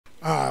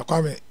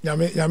kwame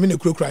nyame ne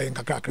kura yen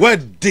kakra what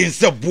din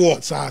se bo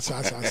sa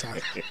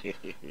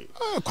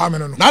kwame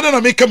no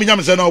na me kam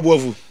nyame se na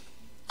oboafu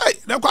ai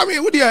na kwame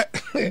wo de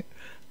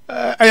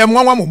ayam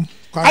nwanwa mum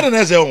ada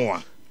na se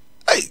nwa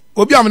ai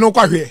obi am no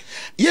kwahwe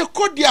ye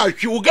kodi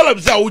ahwe wo galam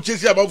za wo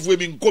chesi abafu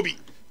emi nkobi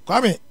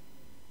kwame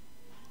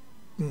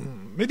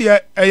me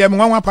de ayam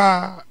nwanwa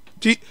pa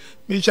ti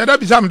mi shada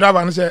bisam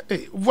driver no say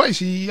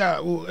voice ya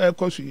o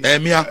kosu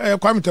mia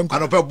kwame tanko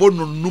anope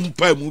bonu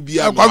numpa mu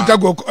bia kwame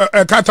tanko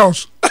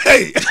cartons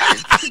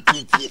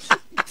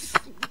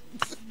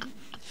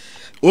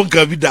on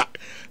ka vida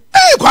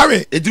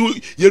kwame edu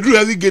ye duru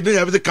have get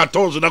na be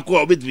cartons na ko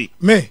obetwi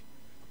me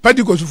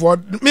pedicos for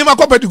me ma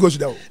ko pedicos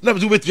da o na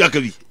be obetwi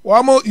akabi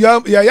wa mo ya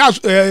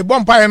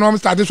bon pa no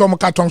start so mo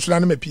cartons na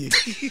me pie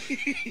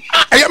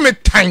aye me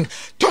tan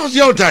tons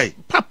your die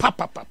pa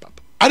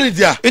are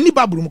dia eni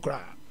baburu mu kra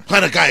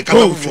kana kai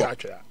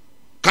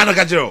kana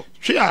ka jero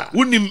hwea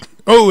unim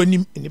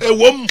onim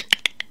wom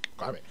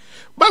kwame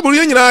baburu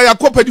ye nyina ya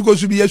ko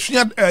pedicos bi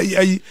yasua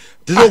ayi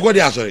tizo ko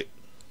dia sorry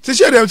se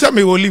share dem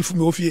me olive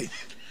me ofie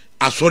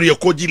asori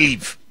ekoji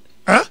leave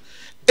ha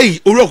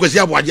ori Kwasi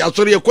Aboagye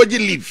asori ekoji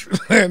leave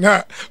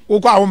na wo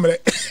kwa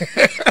awomre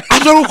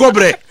asori ko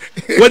bre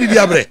wadi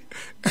dia bre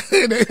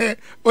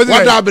what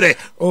da bre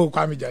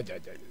kwame jaja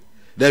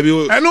there be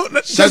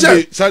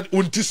Sunday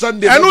unti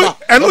Sunday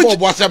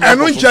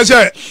enu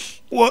nchese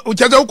wo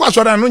chese wo kwa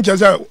sora enu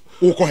nchese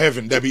wo ko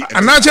heaven there be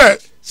anache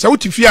se wo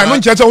tifia enu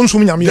nchese wo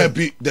nsum nyame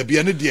there be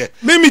ene de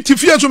me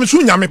tifia so me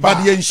su nyame pa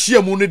but ye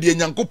nhia mu ne de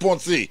Nyankopon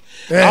say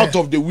out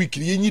of the week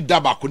ye nyi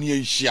daba ko ne ye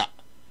nhia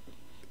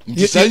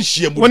nti san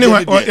nhia mu ne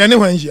ene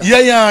hwan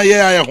nhia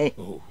ye ho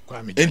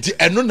enti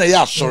eno na ye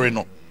asori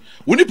no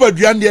woni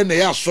padua de na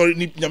ye asori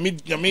ni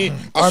nyame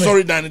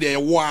asori dan de ye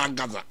wo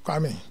agaza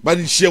but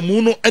nhia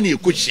mu no ene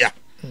ekohia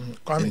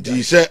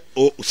nti se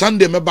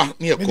Sunday meba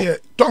ne ye ko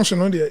tons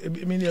no de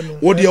me ne no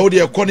wo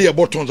de ko ne ye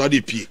botons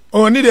ade pie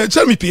ni de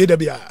tell me pie da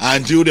bia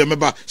anti wo de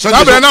meba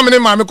Sunday na me ne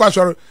ma me kwa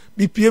sori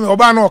bi pie me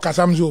oba na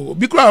okasam zo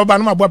bi kura oba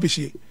na ma bo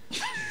apehie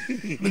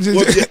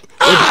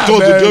to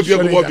pie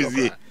ko bo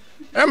apehie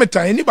me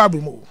tan ni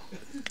babru mo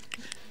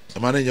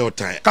amana nya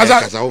otan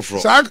kasa wo fro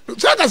sa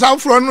kasa wo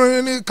fro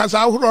no ni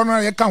kasa wo no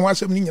ye kan ho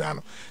asem ni nyina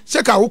no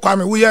se ka wo kwa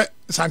me wo ye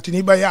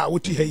santini ba ya wo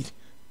ti hei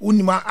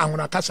unima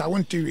anwuna kasa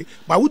wontiwi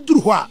ba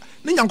wuduru ho a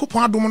ne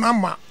Nyankopon adom na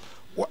ma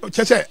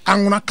chese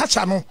anwuna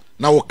kasa no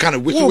na wo kan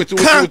we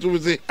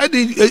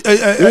edi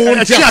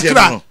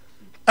chiakra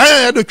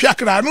do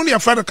chiakra no ne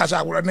fa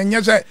kasa wo na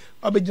nyese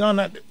obegina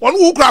na won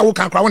wo kra wo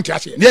kan kra wonti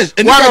ase yes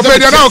wa no be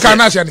na wo kan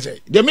na ase ne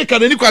say de me kan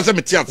ni kwa ase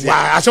meti ase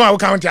wa ase wa wo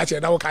kan wonti ase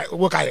na wo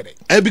ka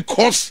here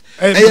because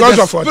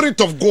of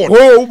spirit of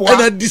God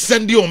and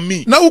descending on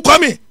me na wo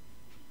kwame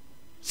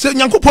se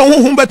Nyankopon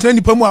honhom betra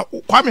nipa mu a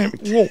kwame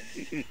wo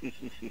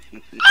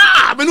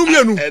menu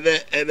mienu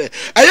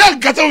aya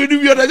nkata we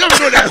nu na jame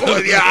no da ko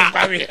ya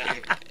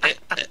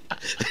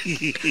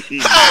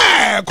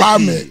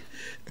kwame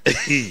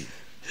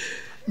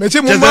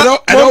meti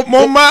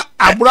mumma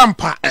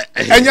aburampa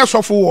enye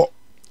sofo wo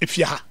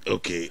efia ha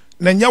okay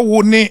na nya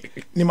wo ni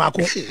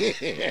mako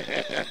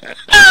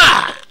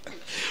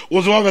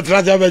wo so wa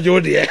betra ja be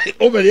jode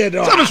o be le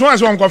do some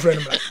so on friend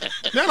me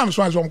na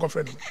so on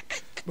friend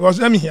because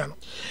let me hear no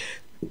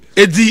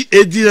edi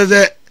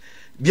ze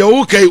de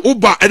wo kai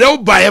uba e de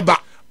uba e ba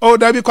o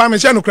da bi kwame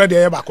se no credit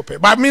e ba ko pe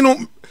ba me no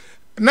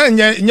na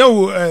nya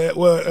wo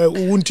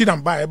nti na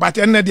ba e but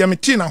en de me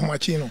ti na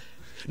homachi no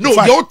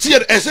no you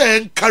tear e say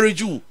encourage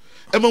you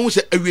e ma hu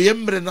se awie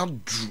mre na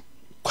dru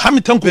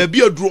kwame tanko ba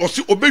bi adru o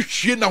se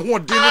obehwie na ho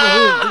de ne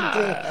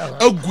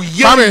ho agu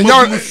ye kwame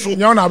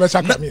nya na be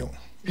sakra me o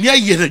ni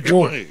aye na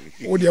dwo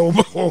o de o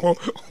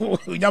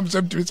nyam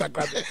sem tu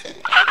sakra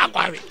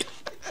kwame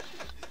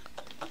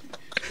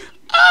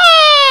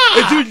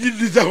etu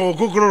disa ho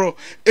kokoro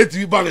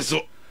etu ba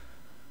so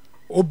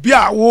obi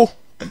a wo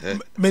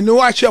me no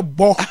wa hye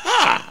bo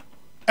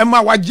e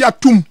ma waje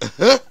atum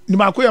ni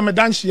ma ko ya me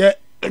dance ye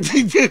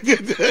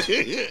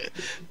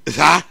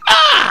sa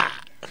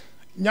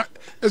nya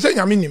ese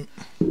nya minim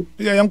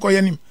ya yanko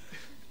yanim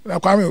na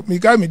kwa me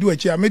ga me du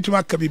achi a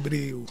metuma ka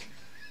bibre o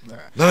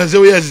na ze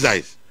we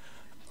exercise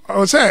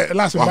o say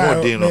last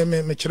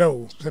me kire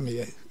o se me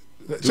ye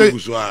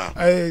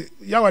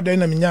ya wa den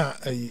na minya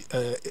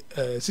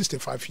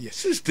 65 years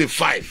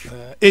 65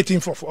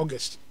 18th of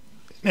August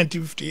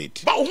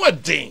 1958 ba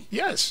what den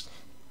yes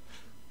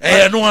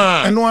no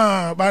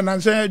ba na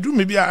say do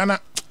me bia ana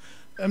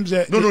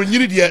say no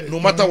nyini de no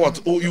matter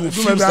what you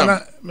feel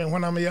some me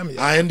hona me yam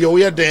and the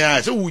we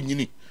den say wo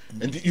nyini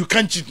and you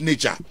can't cheat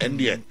nature and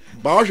there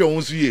ba wa hwe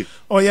won so ye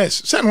oh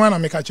yes say no na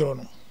me ka kire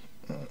no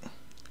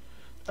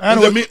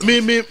me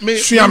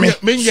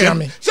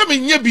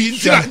nya bi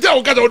ntia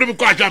o kada o de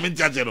ko atwa me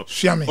ntia no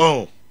suame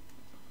oh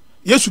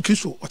Yesu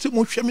Kristo o te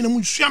mo hwame na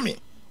mo suame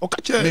o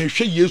ka kire me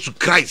hwe Yesu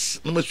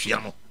Christ na ma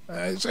sua no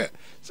say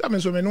me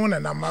so me no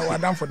na ma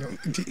wadamfo no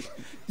nti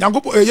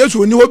Nyankopon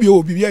Yesu oni ho bi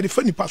o bibia de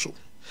fa nipa so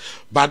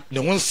but ne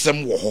won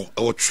sem wo ho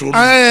e wo tro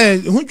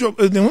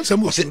ne won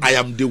sem wo say I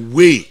am the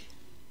way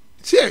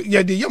say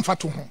ye de yem fa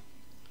to ho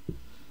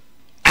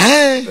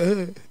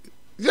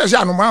Yes,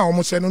 I know my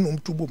almost said no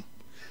to boom.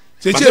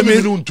 Say,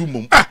 me no to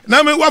mum.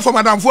 Now me what for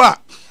Madame Foy.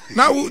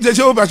 Now they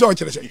show over so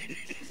much.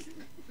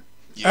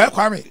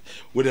 Kwame.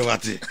 What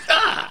about it?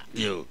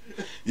 You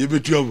be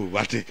trouble,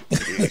 what it?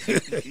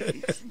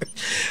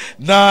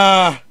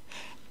 Na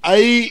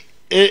I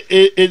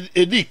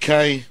edi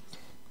kai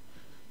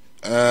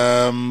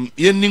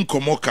yen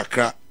nkomo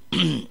kakra.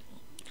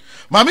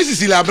 Ma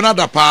Mrs.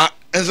 Ilabna pa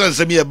ensa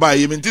nsem ye ba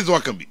ye menti zo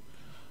aka bi.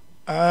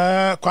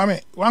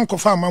 Kwame, wan ko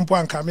fa mampo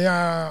anka me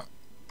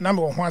na me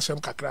ho asem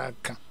kakra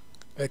ka.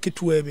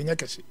 Ketuwa bi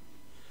nyakese.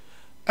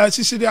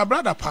 Sisi dia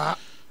brother pa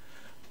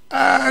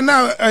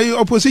now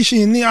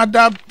opposition ni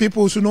other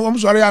people so no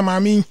sorry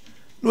amami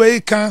no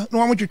e kan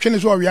no am twetwe ne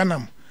so wi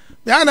anam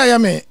ya na ya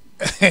me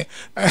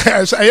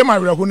ayi ma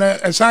rehu na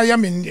esa ya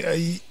me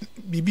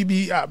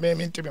bibibi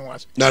me ntimi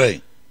was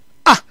dare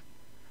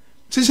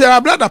sisi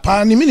brother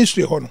pa ni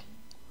ministry ho no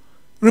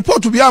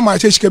report bi ama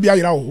chechika bi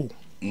ayira ho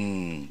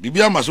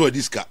bibi ama so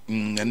diska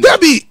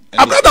baby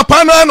brother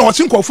pa na o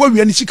sin kofo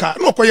wi ani sika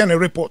na okoye na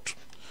report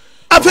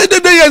afede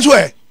de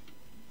yeso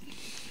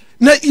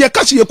na ye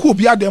kasi ye ko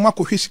bia dem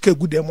akɔhwe sika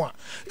gu dem a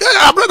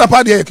brother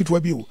pa de ye kitwa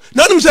bi o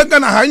na nim se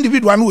Ghana ha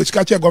individual no we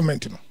sika che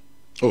government no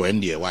oh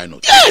NDA why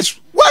not yes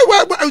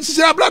why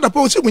say brother pa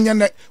o se munya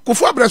na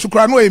kofo abreso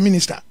kra no ye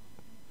minister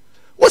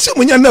o se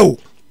munya na o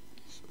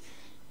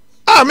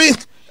I mean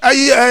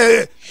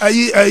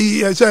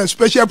I say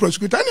special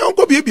prosecutor ni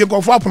onko bi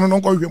kofo apono no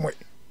nko hwe mo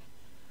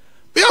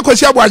bi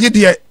Kwasi Aboagye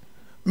de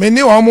me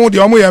ni omo de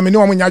omo ya me ni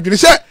omo nya dwere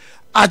se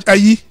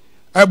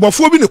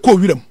bofo bi ne ko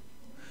wiram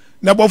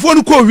na bofo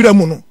no ko wiram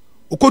no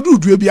okodu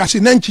dua bi ase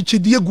na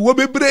nchichide egu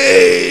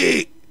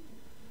bebre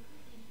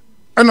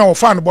ana o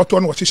fa no boto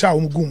no wɔhyehyɛ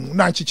wo gum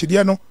na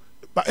nchichide no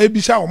ba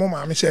ebisa wo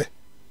maame sɛ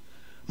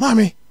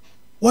maame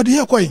what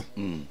dey koyin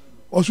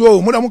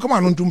oso mu da mu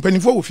kama no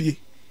ntumpanifo wo fie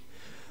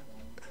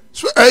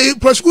so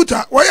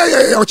prosecutor wo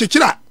ya o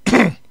chichira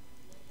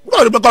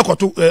wo be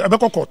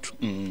kokot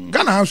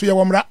Ghana ha so ye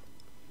wo mra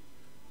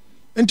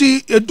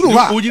nti eduru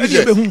ha o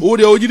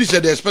jiri se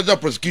the special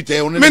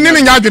prosecutor me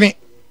ni nya adwene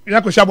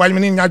ya Kwasi Aboagye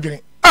me ni nya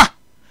adwene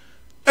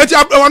eti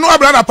wonu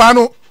abrada pa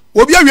no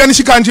obi awia ni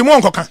sika nti mo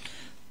nkoka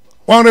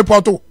won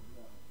report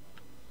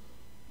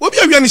obi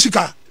awia ni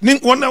sika ni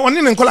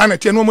woni ne nkola na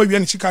tie no mo awia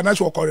ni sika na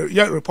so ko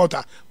ya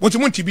reporter wonti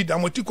mo tibi da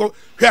mo ti ko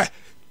hwe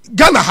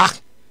Ghana ha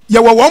ye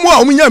wo mo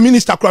a mo nya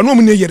minister kra no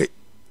mo ne yere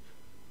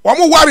wo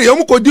mo ware ye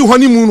mo ko di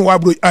honeymoon wa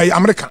bro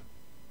America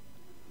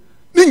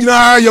ni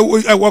nyina ye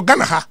wo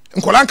Ghana ha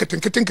nkola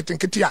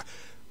nketenkete a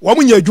wo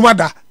mo nya adwuma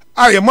da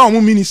a ye ma mo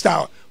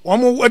minister wo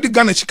mo wadi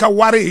Ghana sika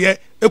ware ye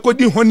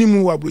ekodi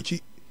honeymoon wa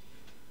brochi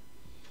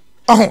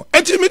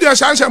enti media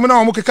sanse mo na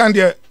wo mo kekan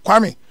de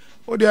Kwame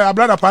o de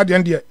abrada pa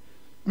de de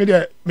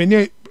media me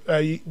ni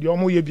de o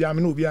mo ye bia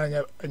me na obi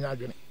anya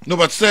adwene no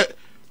but say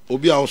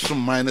obi a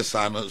osom minus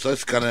an so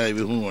sika na e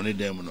be hu woni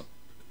dem no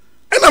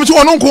enam so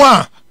wono nko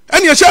a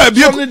ene ye sha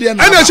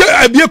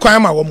abie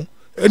kwan ma wo mo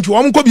enti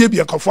wo mo ko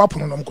bie kafo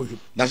apono no mo ko hwe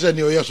na se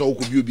ne o ye so wo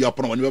ko bie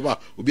apono woni beba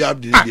obi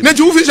abde ne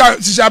nti wo fi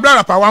sha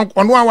abrada pa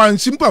wan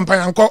simpa mpan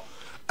anko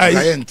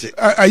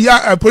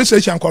aya police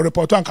station ko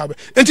report an kabe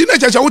enti na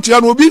chacha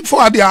wutia no obi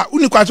for dia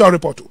uni kwa cha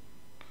report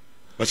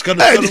basika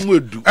no mu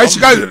edu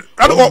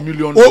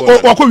million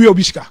o ko wi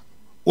obi sika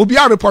obi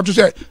a report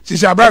say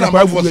sisi abrada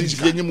pa fu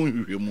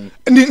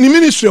ni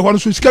ministry ho no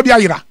so sika bi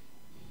ayira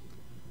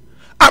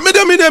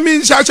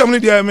me sha cha mu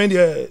dia me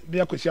dia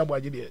bia Kwasi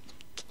Aboagye dia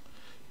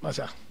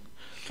masa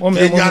o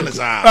me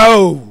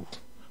oh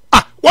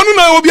wonu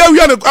na obi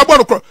awia ne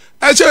aboro kro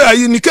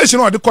say indication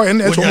no de koy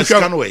na so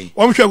mo hwe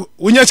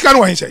onya sika no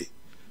wan say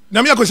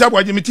na me Kwasi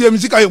Aboagye metie mi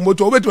sika ye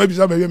moto obetima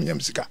bisa ba me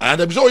sika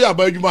da bisa o ya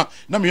ba adwuma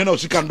na me na o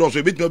sika ndo so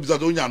obetima bisa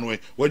do nya no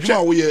wadwuma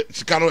wo ye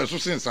sika no so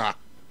sensa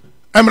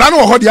emra na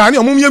wo ho dia ne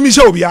omum ye mi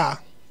se obi a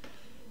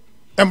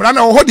emra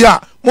na wo ho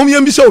dia mom ye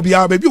mi se obi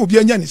a ba bi obi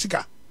anya ne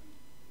sika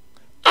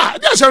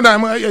dia say na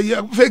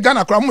fe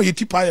Ghana kra mo ye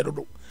tipa ye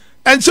dodo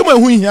ense mo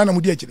ehu hia na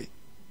mo di akire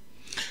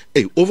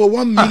over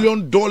 $1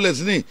 million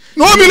ni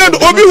no million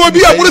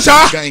obi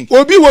abursa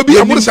obi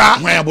abursa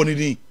hwan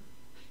abonidi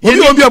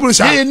obi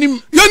abursa ye ni mo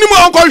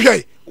onko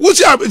hwe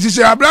wusi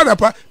sisi abrada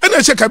pa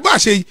ena se ka ba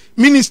sei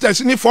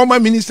ministers ni former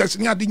ministers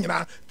ni ade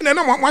nyina ena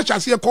na mo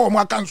achase ko mo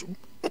akanso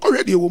onko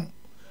hwe de wom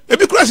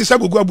ebi kura sisa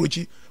gogu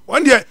abrochi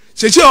won de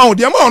se on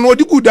de ma on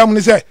odi gudam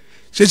ni se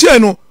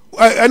no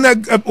ena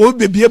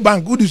obebie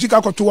bank udu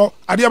sika koto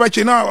ade ba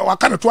che na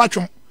waka na to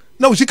atwom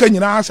na usika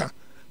nyina asa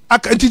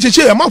aka nti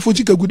che ma fo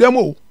sika gudam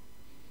o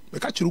be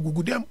ka chiru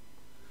gugudam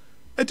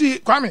eti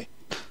Kwame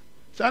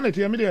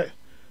sanete me de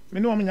me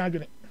no mo nya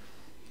adwene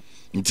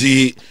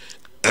nti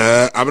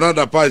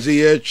abrada pa se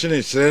ye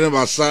twene sere ne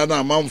basa na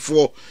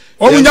amanfo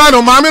o munya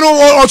no maame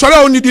no o sore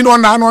o nidi no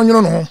na no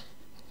nwene no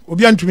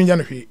obi antumi nya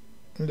no hwe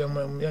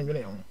ndem ya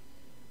nwene ho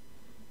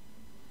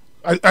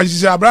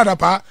azise abrada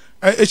pa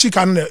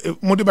echika no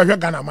mo de ba hwe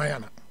Ghana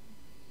mayana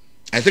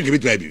I think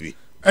it be bibi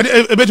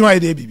ebetuma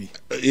ide bibi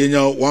yenya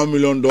 $1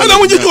 million ana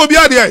munji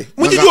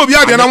obi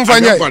ade na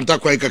mfanya kwanta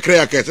kwa kakra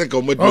ya kese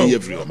ka mo de ye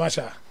free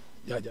masha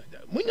ja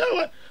munya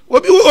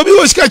obi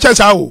wo sika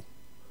chesa o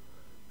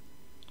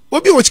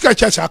obi wo sika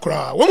chesa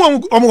kra wo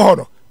mo ho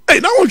no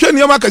na wo hwe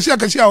niam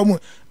akasi a wo mu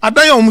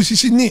adan a wo mu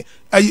sisi ni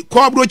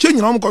ko abro che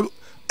nyina wo ko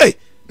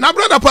na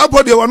brother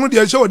papa de wono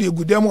de se wo de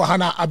gudem wo ha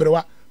na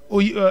abrewa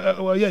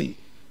oyi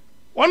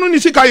wono ni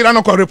sika yira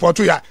no ko report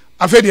ya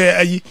afa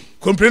de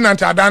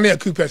complainant adan na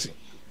keep person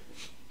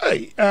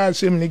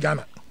same ni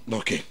Ghana.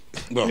 Okay.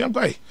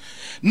 Well.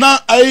 Na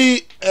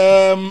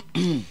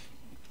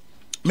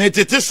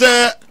metete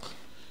se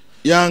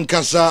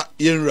yankasa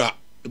yenra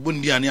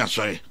bundi ani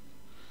asore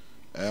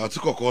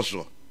otikoko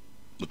so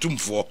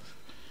mutumfo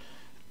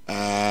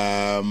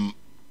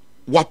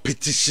what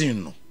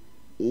petition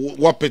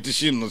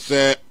no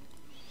se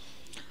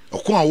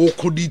okon a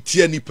wokodi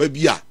tie nipa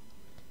bi a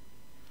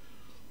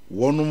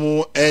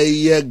wono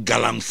eye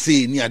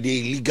galamsey ni ade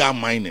illegal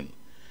mining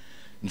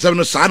nsem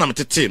no sa na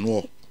metete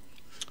no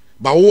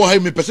ba wo ha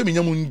me pese me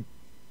nyam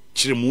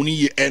chiremu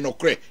ni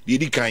enokre de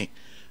di kan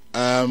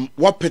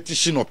what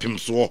petition opim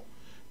so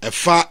e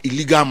fa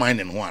illegal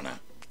mining ho ana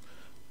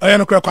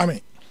enokre kwa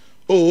me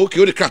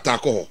okay o de krata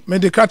akọ me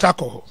de krata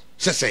akọ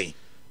sesei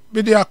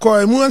be de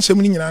akọ emu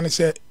ansem ni nyina ne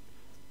se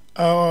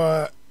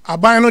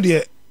aban no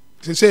de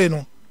sesei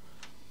no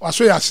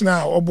waso ya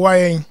sena oboa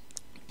yen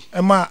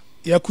ema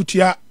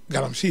yakutia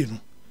galamsey no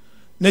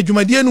na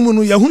dwumadie no mu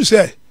no yahun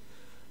se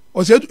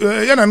o se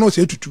yana no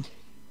se tutu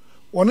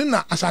woni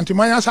na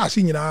asanteman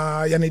asase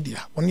nyina ya ne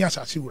dia woni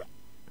asase wura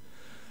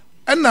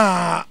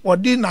na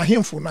wodi na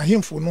hemfo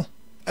no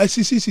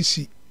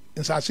asisi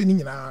nsase ni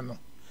nyina no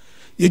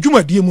ye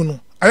dwumadie mu no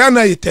aya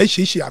na ye ta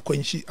hyehyɛ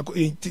akwansi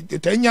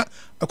tanya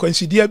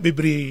akwansi dia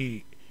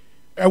bebre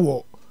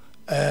ewo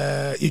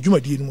ye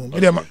dwumadie no mu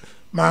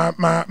me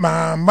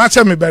ma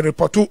se me be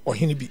reporto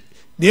ohene bi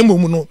de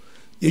mu no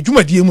ye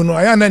dwumadie mu no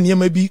aya na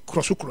niam bi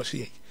kroso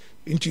ye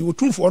nti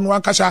otumfo no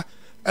akasa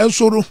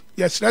ensoro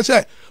yesre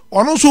se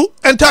ono so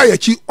enta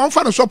yachi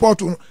onfa no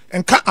support no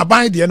enka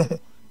aban de no ho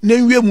na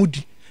nwie mu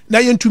di na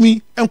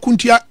yentumi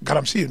enkuntia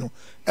galamsey no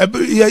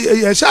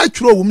ye sa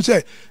twuro wum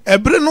se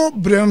ebre no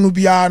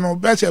bia no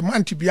be se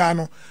manti bia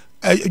no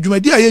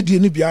adwumadi aye die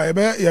no bia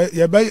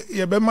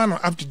ye be man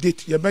up to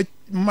date ye be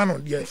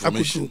man ye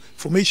akodu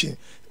formation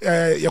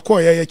ye ko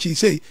ye chi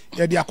sei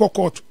ye de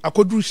akokot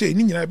akoduru sei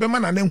ni nyina be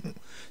man na hu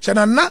se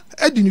na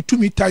adi ni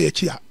tumi ta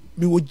yachi a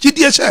me wo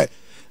gidie se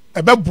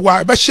ebe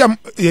bua ebe hyam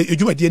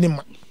adwumadie ni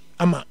ma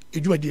ama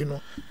adwumadie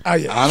no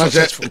aye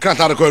successful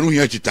krata ko no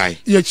hia chitai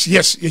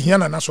yes ye hia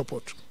na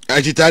support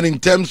chitai in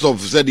terms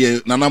of said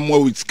nana mo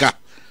with ska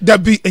da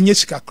bi enye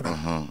sika kra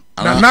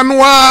na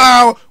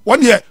nanwa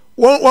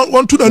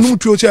won to nanum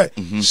tuo say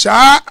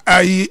sa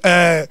ayi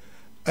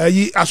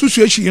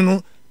association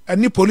no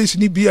ani police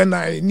ni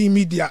BNI ni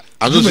media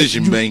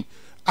association ben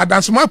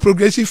Adansema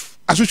progressive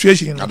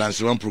association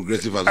Adansema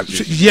progressive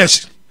association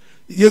yes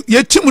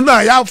ye team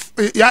na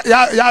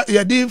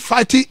ya di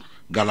fight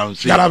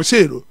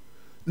galamsey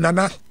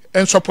nana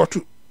en support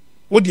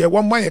wo de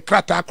won man ye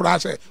krata akura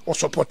say o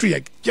support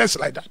ye just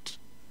like that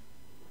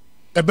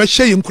e be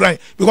shey nkran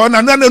because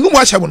nana nanu mu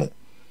ahyem no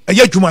e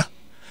ya dwuma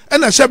e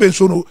na sebe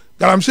so no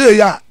galamsey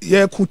ya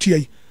ye kutie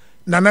yi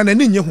nana na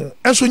ni nye ho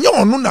enso nye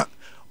onu na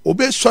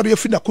obe sori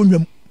afi na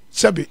konwam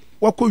sebe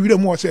wako wire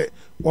mu o say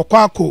wakọ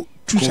akọ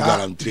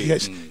tusa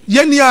yes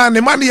yeni a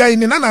ne man ya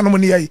ni nana no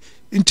ne ya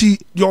nti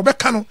de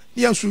obeka no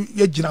ne yanso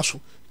ya gina so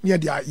ne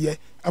de aye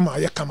ama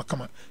aye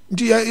kama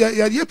nti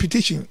ya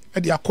petition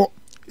e de akọ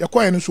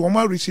ya no so o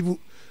ma receive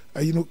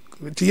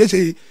nti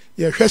yese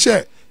ya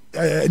hwese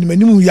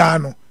animanimu ya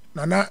no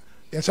nana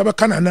ya saba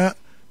kana na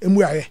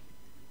emu aye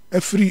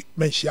afri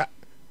menhia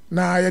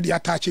na ya de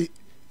attach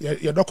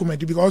ya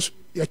document because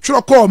ya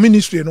tworo call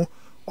ministry no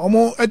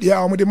omo e de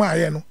omo de ma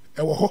aye no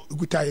e wo ho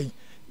egutaye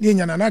ni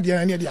nya na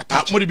de na de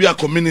attach mo de bia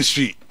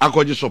ministry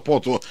akoje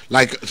support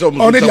like so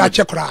mo de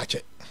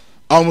ache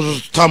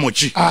almost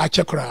tamochi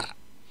chekra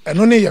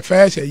eno ne ye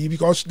first yi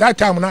because that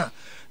time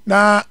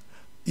na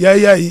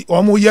ya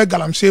omo ye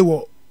galamsey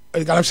wo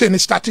galamsey ni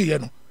start ye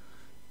no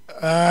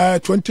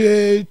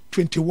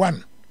 2021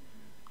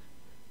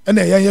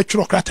 ena ye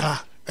tworo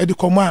krata e de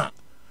koma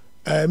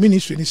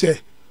ministry ni say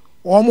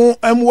omo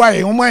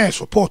MY omo ye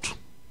support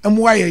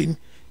MY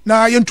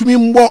na yentumi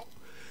mbo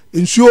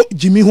nsuo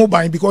jimi ho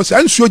ban because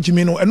nsuo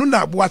jimi no eno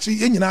na aboase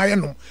ye nyina ye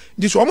no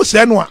ndi so omo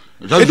se no a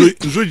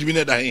nsuo jimi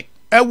na da he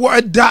ewo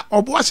eda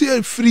oboase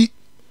e free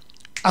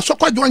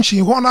asokwa jonchi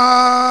ho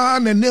na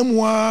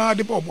nemu a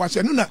de oboase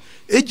eno na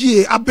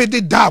egie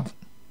abede dab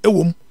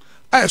ewom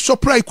a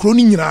surprise kro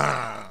ni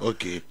nyina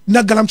okay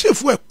na galamsey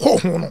fu e ko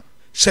ho no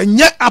se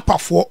nye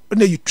apafo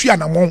na yitua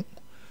na mon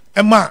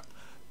ema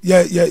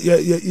ye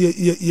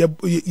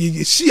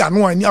si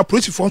ano ani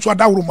apolice fo nso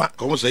adawroma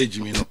komo say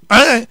jimi no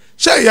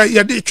say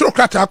ye de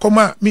twrokrata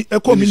akoma mi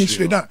eko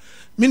ministry na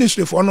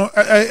ministry fo no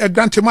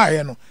grant ma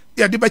ye no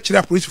ye de be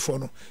kire police fo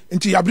no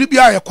nti abri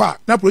bia ye kwa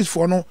na police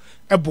fo no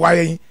eboa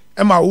yen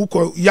e ma wo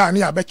ko ya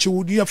ne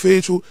abechewo di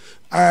afa so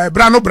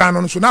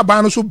brano so na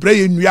ba no so bre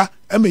ye nua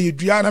e ma ye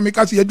dua na me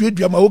ka se ye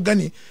dua ma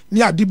ogani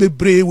ni ade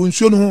bebre wo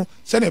nsuo no ho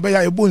se na be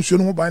ya ye bo nsuo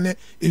no ho ba ne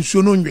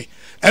nsuo no nwe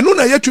eno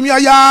na yetumi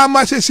aya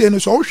ma sese no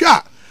so wo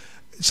hwa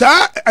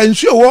sa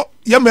ensuo wo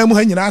ye mamu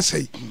ha nyina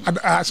asai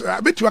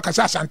abeti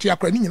wakasa asante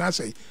akra ni nyina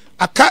asai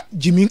aka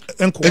jimi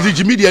enko ezi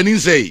jimi de ani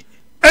nsai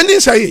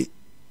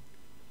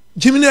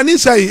jimi ni ani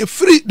nsai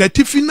free the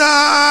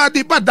tifina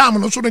de badam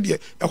no so no de e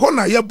ho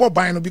na ye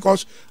boban no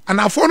because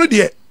anafo no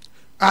de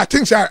I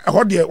think say e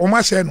ho de o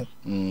ma say no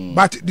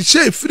but the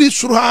say free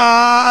suru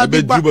ha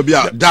be juba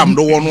bia dam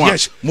do wono a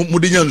mu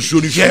de nya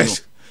nsuo ni fi no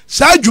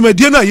sa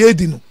dwumadie na ye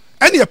di no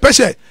ene ye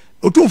pese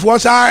otumfo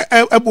sa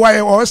eboa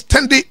ye o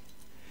stand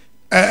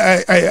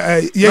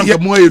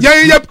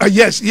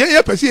yes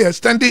ye pese ye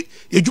stand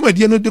ye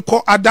dwumadie no de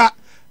ko ada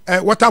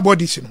water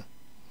bodies no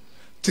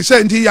ti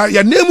say nti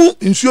ya nemu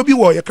nsuo bi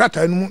wo ye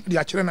krata no mu de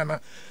a kire nana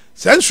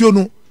sa nsuo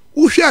no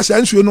wo hwia sa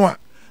nsuo no a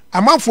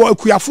amanfo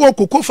akuyafo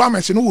koko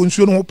farmers no wo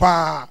nsuo no ho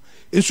pa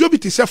nsuo bi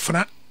ti se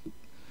fna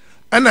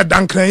ana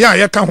dankran ya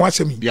ye ka ho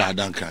asemi ya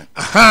dankran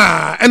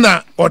aha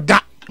ana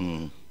oda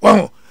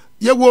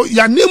ye wo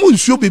ya nemu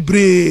nsuo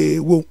bebre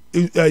wo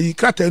yi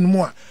krata no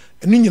mu a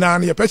enu nyina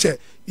na ye pese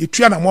ye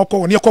tua na moko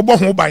wo ne yekobo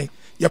ho ban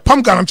ye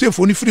pam garantie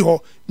fo ni free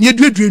ho ne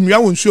eduedue nua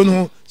wo nsuo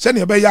no se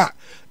ne be ya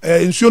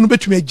nsuo no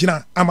betumi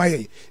agina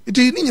amaye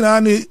iti ni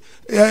nyina ne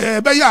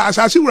be ya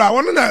asase wura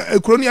won na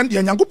ekroni an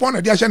de Nyankopon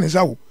na de ahye ne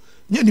zawo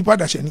nye nipa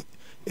da hyani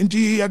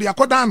nti ye de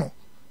akoda no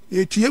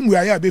ye tie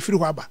muaye be free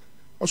ho aba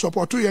o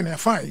support ye na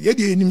fine ye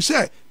de enim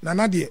se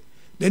na de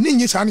ni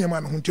nyi sa ne ma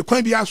no nti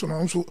kwan bi aso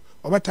no nso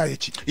obeta ye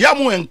chi ya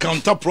mu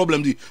encounter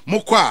problem di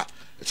mokwa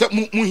se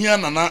mu hia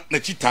na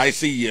chitai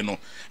se ye no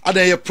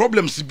ada ye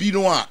problems bi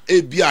no a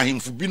e bi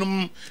ahemfo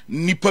binom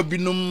nipa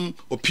binom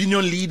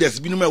opinion leaders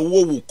binom e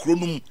wo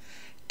kronum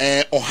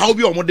o how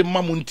bi o mo de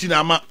mamu ntina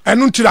ama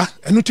enu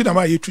ntira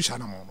ma ye tu sa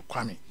na mo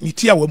kwame ni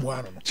tia wa mu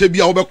ano no se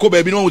bia wo be ko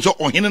ba bi no so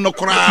ohene no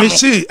kora no me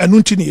se enu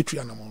ntini ye tu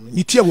ya na mo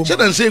ni tia wa mu se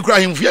dan se kra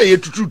ahemfo ya ye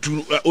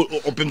tututu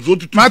opemzo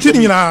tutu mati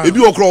nyina ebi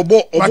okrọ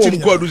obo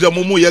ko aduze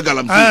mo ye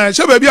galamti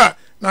se ba bia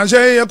na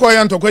se ye ko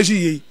ya ntokwashi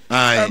yi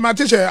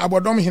mati se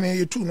abodom hene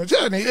ye tu no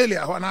se ne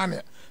elia ho na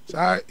ne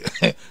sa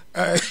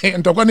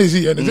ntokwa ne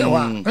zi ye ne se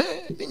wa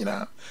ni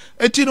nyina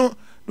eti no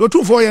do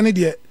tu fo ye ne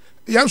de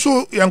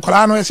yanso ye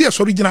nkola no ye se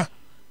sori gina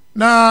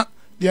na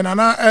de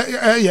nana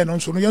ye no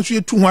nso no yanso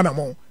ye tu ho na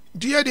mo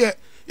die de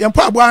ye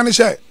mpa abo ne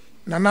se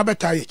nana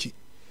beta ye chi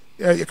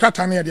ye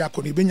krata ne ye de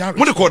akoni benya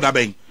mo de ko da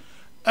ben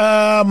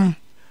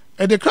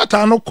e de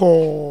krata no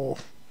ko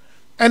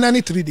enani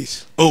 3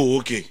 days oh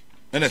okay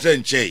and I say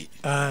nchei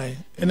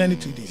enani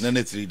 3 days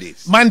enani 3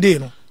 days Monday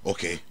no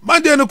okay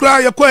Monday no kra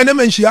ye ko ene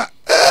manhia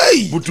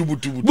butu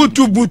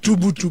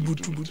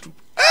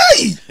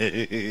hey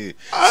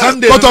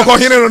Sunday ko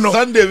hine no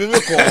Sunday me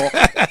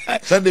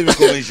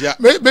ko manhia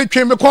me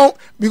twen me ko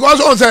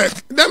because on say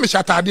dem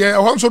shata de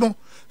ho nso no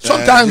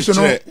sometimes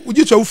no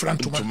uji so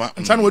ufrantuma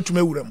nsan watuma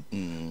ewuram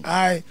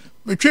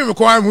me twen me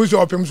ko am hu so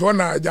opem so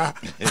na aja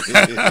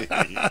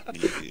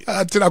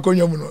atira ko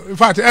nyom no in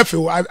fact efe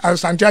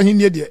asante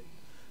ahine de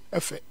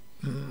efe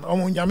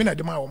omo nyame na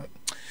de ma wo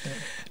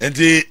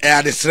enti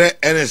adesre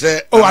ene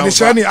se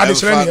adesre ni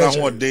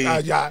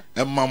ya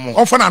emamo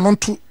on fa na no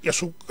nto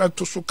yeso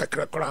to so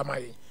kakra kra ma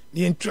yi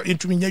ni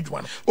entumi nya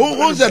djuma no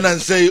o ze na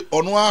say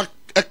ono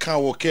aka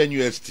wo Ken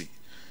University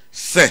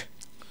se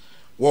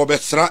wo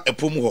besra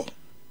epom ho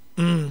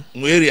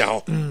no area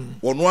ho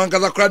wono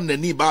ankaza kra na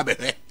ni ba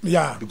behwe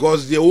yeah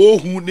because the wo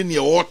hu ni ne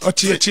wo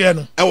tie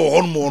no e wo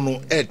ho no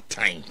no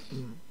time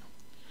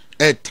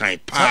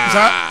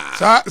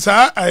pa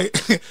sa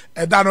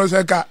e da no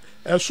se ka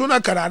so na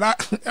karada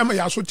e ma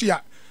yaso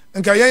tia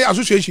nka ye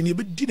association e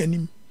be di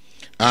nanim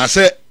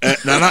se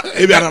nana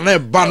e bia na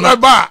ba na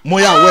mo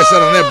ya we se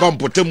na ba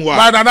mpotem wa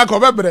ba nana ko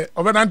bebre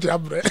obenante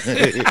abre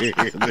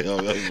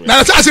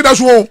na sa se da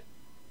so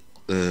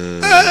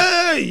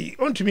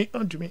ontimi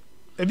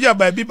e bia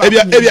ba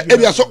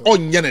so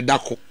onye ne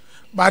dako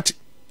but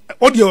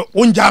odio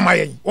onja ma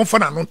yen on fa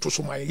na no to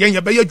so ma yen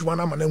ye be ya djuma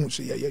na ma na hu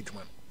se ye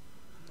djuma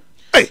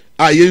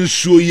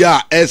yensuo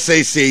ya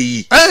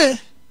SSAE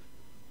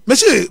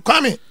Monsieur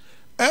Kwame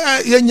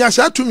ye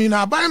nyasa tumi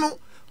na aban no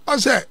o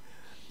se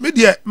me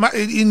de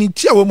ni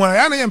tia wo mu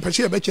ya na ye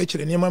mpese ye be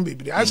chekere ne man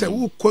bebiri I say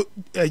wo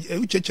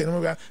u chekere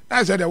no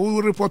na say de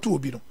wo report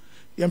obi no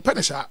ye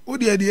mpene sa wo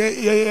de ye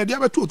de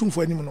abeto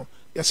otumfo anim no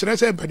ye sere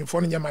se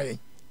mpanifo no nyama yen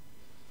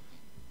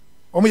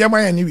o mu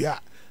yama yen ni wi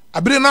a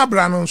abire na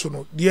abra no nso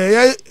no de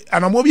ye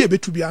anamo bi e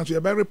betu bi anso ye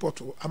be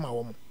report ama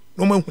wo mu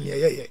no ma hu ne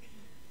ye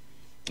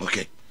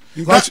okay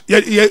because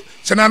ye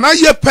senana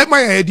ye pema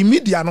ye di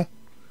media no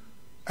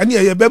ani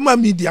ye be ma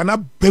media na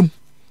bem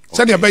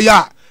se ne be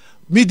ya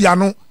media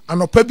no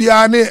anopa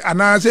bia ne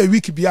ana se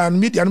week bia no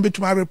media no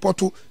betuma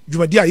report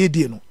dwumadi a ye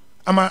die no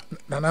ama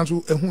nana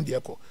nso ehun de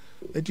ko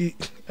eti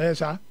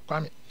sa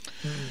Kwame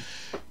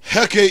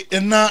okay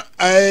na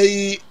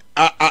ai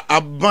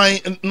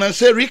aban na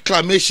say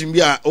reclamation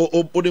bia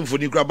o dem for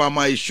ni graba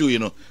ma issue you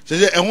know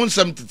say ehun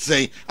something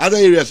say other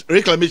areas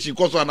reclamation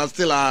cause ana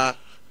still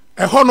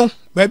eho no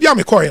ba bia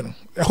me koye no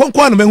eho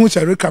nko na mehu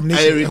se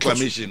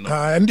reclamation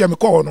no ndia me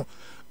koye no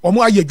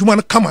omo aye adwuma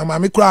no kama ma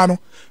me kura no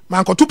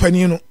man ko to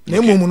pani no na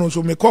emom no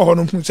so me koye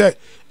no hu se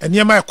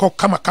eniema e ko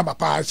kama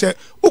pa se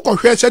ko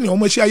hwe se ne o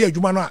masia ye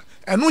adwuma no a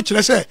eno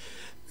kire se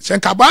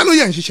nkaba no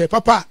ye nhihye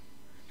papa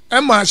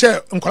ema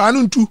se nkwara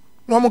no ntu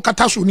no mo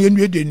kata so ne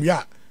enu de enu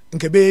a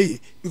nkebe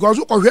because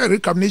ko hwe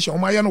recognition o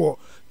ma ye no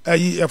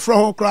ayi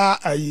efro kra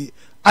ayi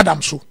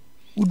Adamso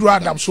udu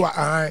Adamso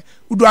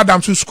udu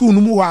Adamso school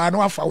no mu wa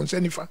na afa won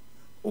sanifa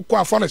ukọ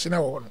afọlese na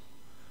wo no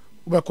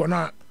ubekọ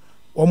na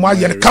o ma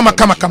ye kama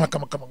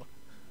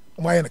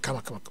o ma ye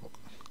kama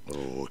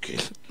okay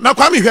na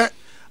kwa mi hwe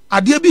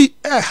ade bi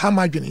ha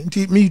madwene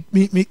nti mi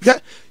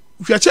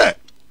hwe che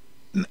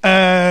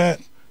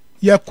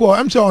ye ko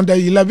am say on the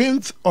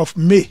 11th of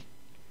May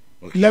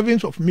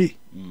 11th of May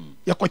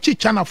ye ko chi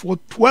chana for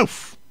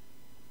 12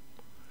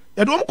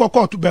 ye do mo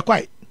court be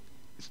kwai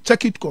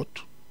circuit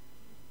court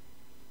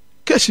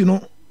kesi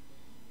no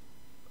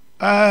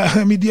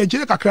mi die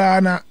jere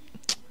kakra na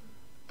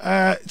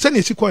se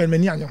ne si koyen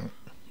mani anya ho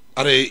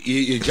are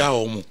ye ja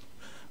o mu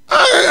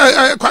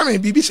kwa me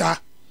bibisa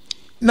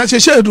na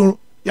se do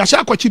ya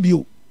sha kwachi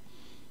bio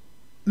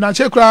na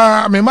se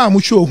kra me ma mu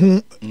show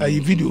hu ayi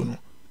video no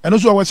eno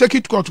so wa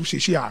circuit court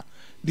se a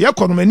de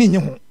ekono mani nye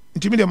ho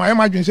ntimi de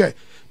ma dwen se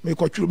me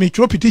kwatru me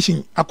tro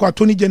petition akwa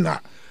Attorney General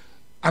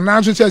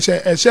ananso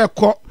se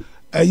ko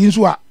ayi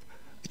so a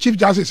Chief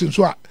Justice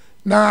nso a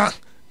na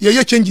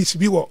ye changes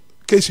bi wo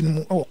case no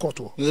mu o court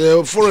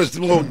wo forest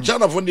mo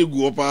chana fo ne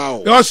gu opa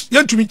o yes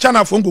yentumi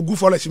chana fo ngogu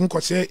forest mu ko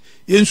se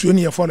yensuo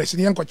ne ye forest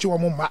ne yenko che wo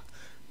mu ma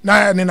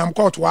na ne nam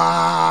court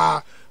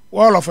wa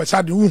all of a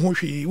sudden wu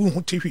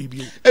hu te hwi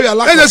bi e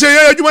ya say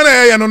ye adwuma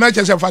na ye no na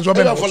che se fa so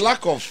be for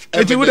lack of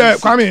evidence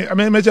with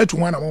kwame me say to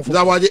one am for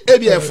that was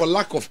the for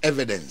lack of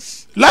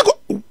evidence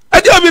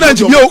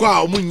evidence bi o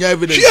kwa mu nya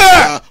evidence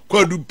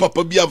kwa du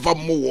papa bi ava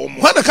mo wo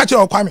mo na ka che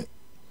o kwame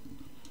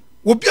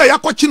obi a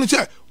yakọchi no se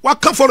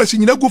waka forest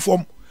nyina gu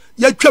fom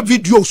ya twa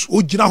videos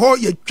o gina ho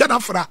ya twa na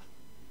fra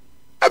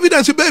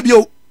evidence baby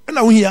o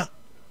na wo hia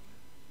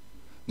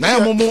na ya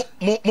mo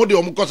de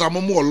o mo kosa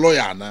mo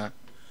lawyer na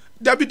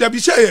dabi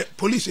say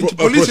police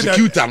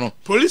prosecutor no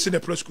police the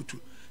prosecutor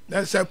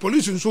na say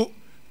police nso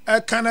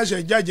e kana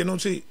say judge no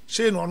say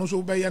no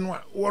so be ye no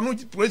a wo no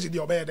police de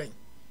obey den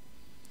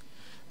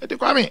e de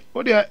kwame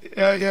o de ya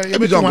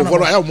be don go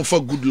follow I am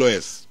for good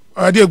lawyers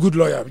they good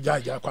lawyer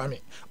judge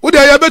kwame o de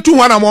ya betu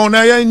ho na mo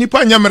na ya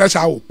nipa nya mere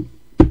sa o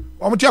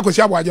mo ti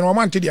Kwasi Aboagye no mo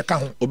ante de ka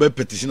ho o be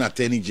petition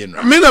Attorney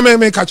General me na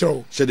me ka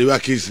chero say the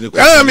case ni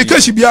me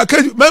case bia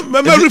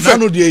me refer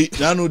no de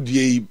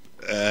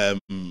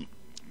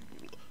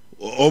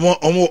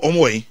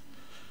omo yi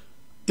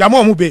ya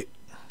mo be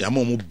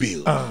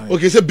bail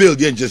okay say bail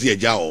dey just ya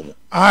ja omo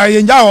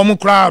ye ja omo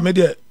kra me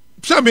de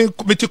say me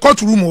ti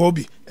court room o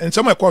bi and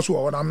some course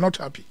o I'm not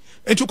happy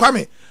enti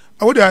kwame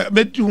I would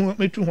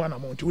metu ho na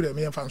mo nti would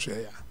me fan so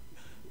ya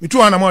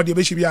metu ho na mo de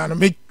be shi bia no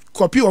me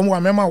copy o mo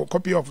mema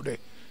copy of the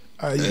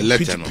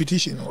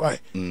petition why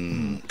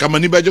kama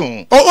ni baje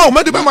ho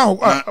me de be ma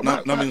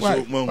na me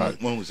so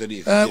mo say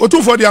this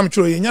otu for the am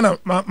tro yen na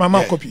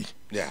mama copy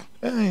yeah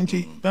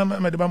nti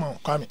me de be ma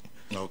kwame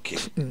okay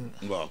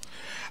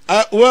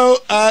well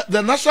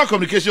the National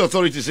Communication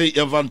Authority say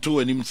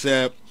Evanto and him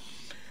say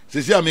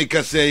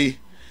America say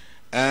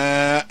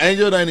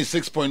Angel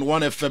 96.1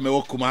 FM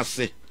e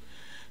Kumase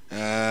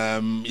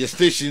your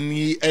station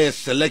is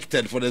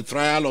selected for the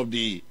trial of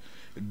the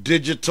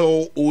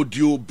digital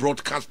audio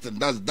broadcasting,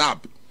 that's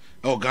DAB.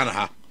 Oh, Ghana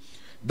ha.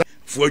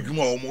 For you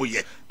more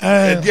ye.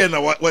 And then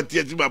what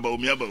you about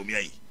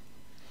me.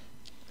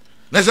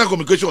 National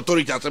Communication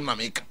Authority as na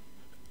make.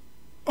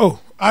 Oh,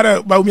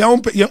 ara ba me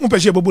un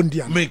pese bobo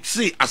ndia. Make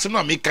say as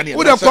na make kan.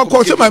 Wo da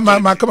ko say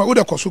ma kama wo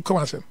da ko so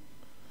kama sem.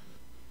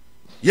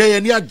 Ye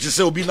ni agise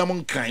obi na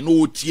mon kan no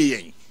otie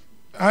yen.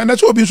 Na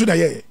so obi so da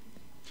ye.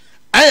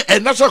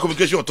 National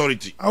Communication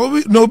Authority.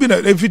 No obi na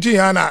efiti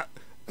ya na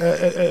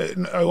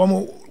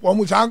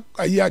womu sa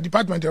a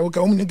department o ka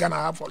womu ni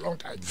Ghana for long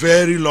time.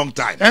 Very long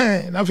time.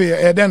 Na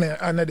fe den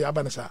na de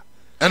abansa.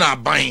 Na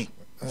ban.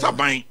 Sa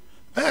ban.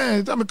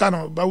 Tam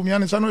kan ba umi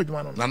an sa no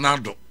eduma no.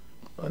 Nanado.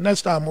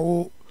 Next time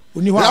o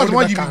oni ho a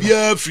wo di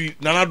bia free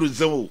Nanado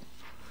nsem o.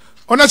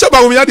 Ona se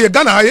ba umi ya de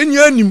Ghana ye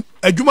nya anim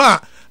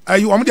adwuma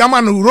ayi womu de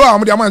ama no ro a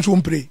womu de ama so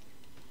mpre.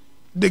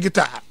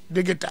 Digital.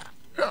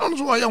 On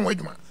so ya wo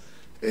adwuma.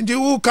 Ndi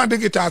wo kan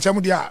digital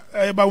asem de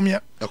a ba umi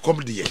ya. E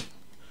come de ye.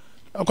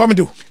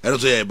 Comedy. And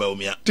so yeah,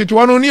 Baumia.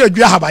 Titwano near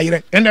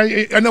Jahabayre, and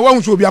I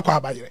want to be a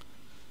quabayre.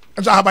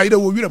 And Zahabayre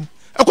will be them.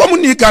 A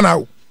community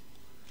Ghana.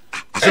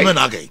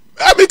 Semenage.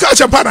 I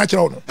because a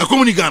panachon. A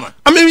community Ghana.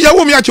 I mean,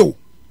 Yawomiacho.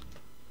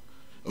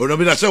 Oh, no,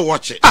 I say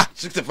watch it.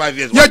 65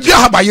 years. Yeah,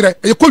 Jahabayre,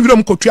 a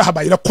Koyum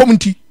Kotrahabayre,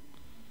 community.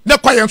 The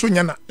quiet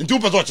Sunyana. And 2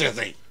 what you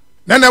say.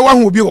 Then I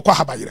want to be a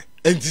quahabayre.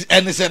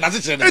 And they said,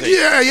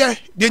 yeah,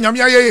 the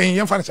Yamia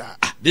in Yanfansa.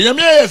 The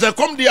Yamia is a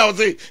comedy, I would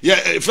say,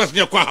 yeah, first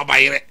near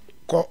Quahabayre.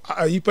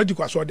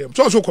 Ipedico saw them,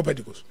 so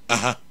pedicos.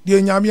 The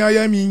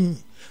Yamia me,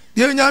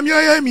 the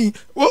Yamia me,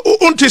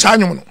 untis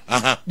animal.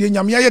 The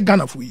Yamia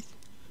Ghana for you.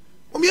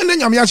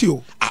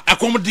 Yamiasio, a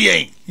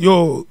comedy,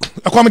 yo,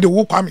 a comedy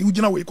walk,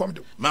 you know, we come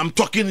to. I'm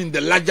talking in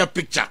the larger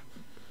picture.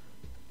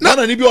 Not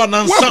an Ibio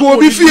announcer will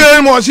be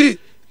fear more, see,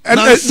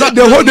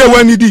 the whole day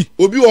when di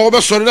obi wo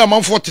be sori na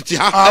manfo tete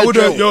ha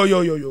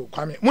yo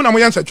kwame mo na mo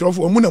yansa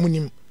chirofo mo na mo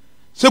nim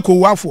se ko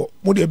wafo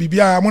mo de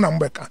bibia mo na mo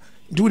beka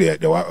ndu de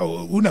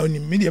una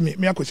onim me de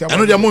me akosi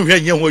eno de mo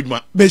hwe nye ho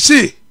adwuma be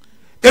se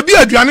ebi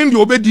aduane de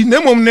obedi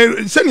na mom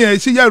ne se ne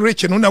si ya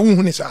rich no na wo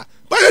hu ni sa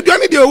ba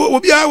aduane de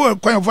obi a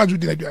kwan fa di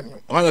na aduane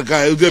wala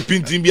ka e de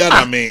pintin bia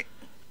na me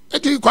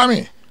eti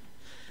kwame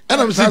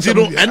ena mo siti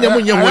no ene mo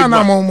nye ho adwuma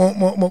na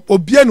mo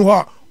obi anu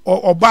ho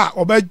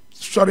oba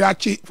sorry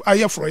achi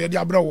aye fro ye de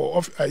abra wo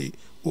of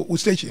o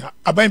station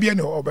aban bia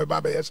ne oba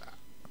ba yesa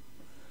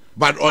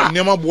but on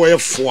nema boy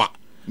fo a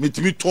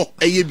metimi to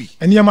eye bi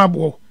enema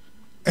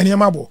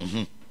bo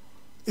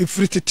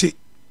efritete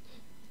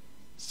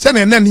se na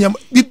enema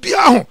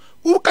bibia ho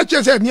wo ka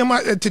che se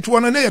enema tetewo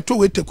no na ye to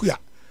we taku a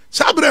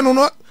sabre no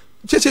no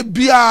che se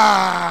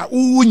bia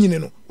wo nyine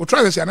no wo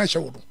try se na hye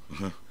wo do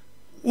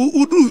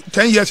udu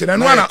 10 years na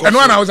no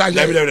ana wo za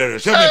je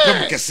se me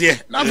pem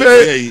kese na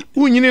fe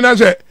wo nyine na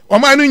se o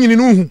ma no nyine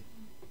no hu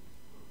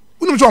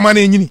unum so o ma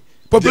na nyine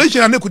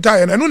population na kuta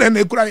ye na no na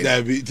ekura ye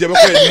da bi tie be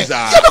ko enim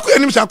sa e be ko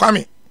enim sa kwame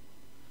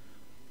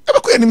e be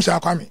ko enim sa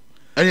kwame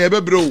ani e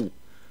be bre o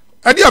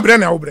adi abre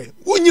na wo bre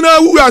wo nyina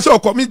wu ase o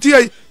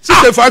committee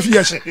 65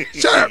 years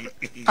se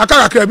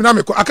aka ka bi na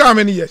me ko aka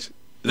me ni years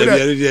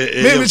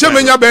me se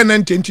me nya be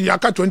 90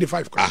 aka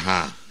 25 kwa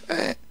aha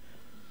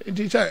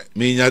ndi se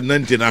me nya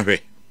 90 na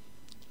hwe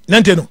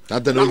 90 no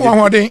tata no wo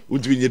hodin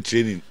utbi nye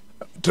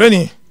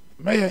training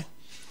meye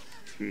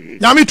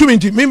nyame tumi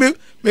nti me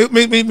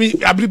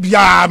abri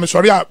bia me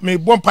sorry a me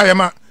bon paye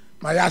ma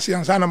ya se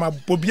ansa na ma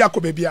bobia ko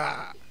bebia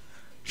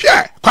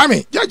hwe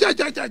kwame ja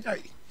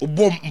o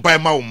bom paye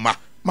ma o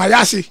ma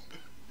ya se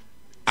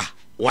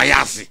wa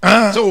ya se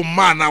so o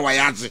ma na wa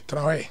ya se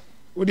trawe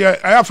o de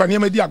aya fa ne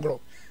ma di agro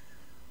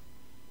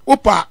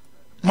opa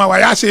ma wa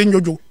ya se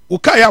njojo o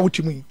ka ya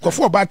wutimu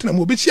kofo ba tena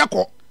mo betia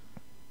ko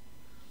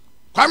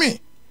kwame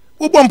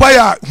o bom paye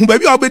hu ba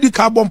bia o bedi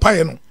ka bom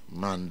paye no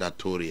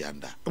mandatory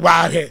anda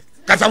wa he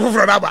kasa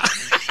foforo na ba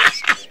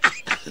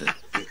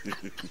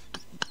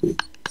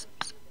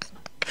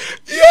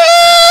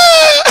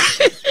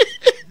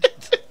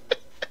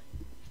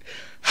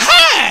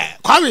ha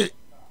kwame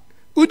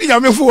udi ya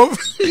me fo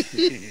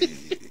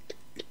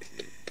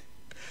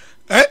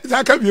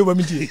za ka biyo ba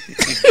miji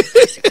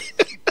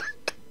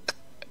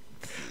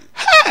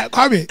ha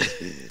kwame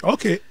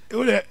okay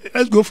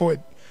let's go forward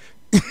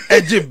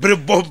eje bre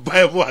bomb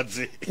bible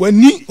ati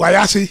wani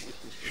wayase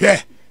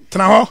hwe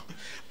tena ho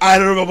I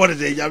don't remember what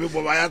they yabi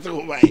bomb ayate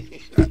ho bai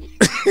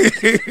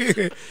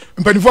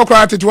mpanifo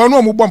kwa tete wonu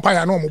o mo bomb pa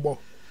ya na o mo bo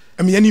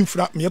ame yani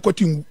mfra me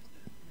yakoti ngu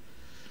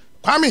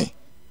kwame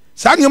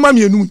sa nyama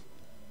me enu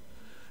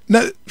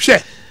na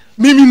hwe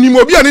mimi ni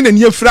mo bia ne na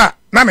ni fra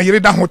na yire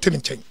da ho te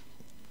nchen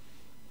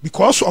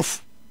because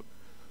of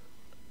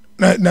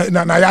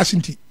na ya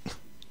sinti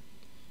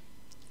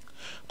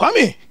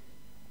kwame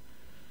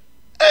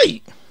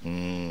hey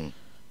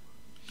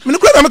me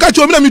ko na me ka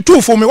cho me na me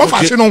tu fo me wo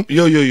fa se no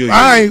yo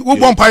ai wo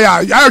bom pa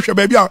ya hwe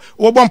ba bia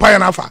wo bom pa ya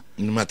na afa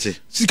mate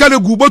sika de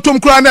gu botom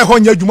kura na ho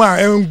nya djuma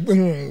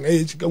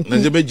na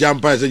je be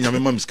jampa se nyame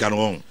mam sika no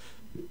ho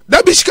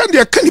da bi sika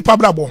de kan ni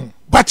pabla bo ho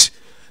but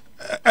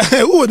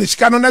wo de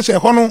sika no na se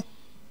ho no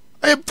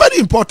very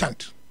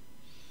important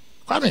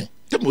kwame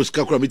te mo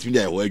sika kura metimi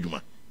dia ho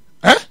adwuma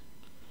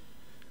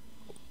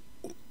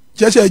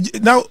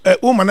just now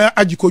woman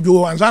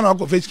ajikojo anza na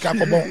ko face ka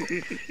ko bon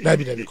da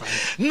bi kwame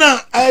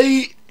na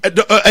ai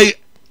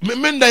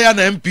menda ya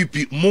na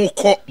MPP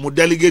mo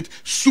delegate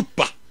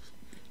super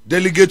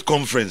delegate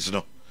conference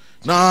no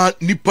na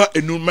nipa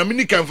enu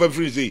mamini kan fa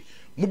free say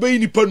mo be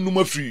nipa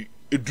numa free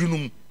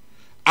edunum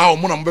a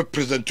mo na mo be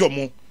present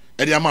omo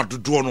e de ama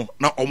dodo no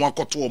na omo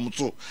akoto omo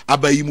so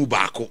abayi mu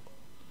baako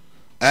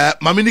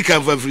mamini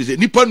kan fa free say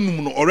nipa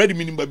num no already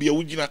minim ba bia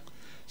wugina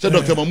say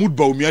Dr. Mahmoud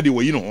Bawumia de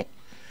wayi no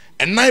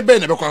and nai be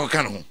na be kwa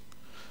kan ho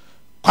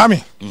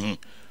kwame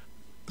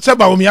say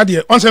Bawumia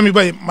de on say me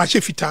be ma che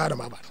fita na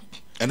maba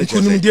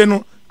nkunimdie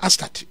no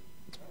astart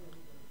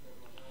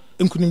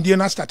nkunimdie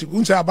no astart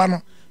unsa aba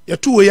no ya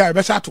tuwe ya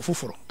be sa to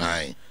foforo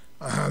ai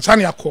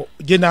sani akọ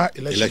general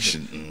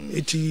election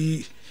is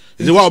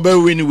it what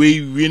about when we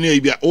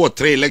be all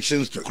 3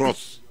 elections to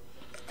cross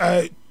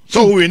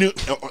so we mean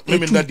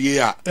that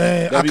year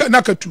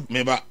nakatu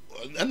me ba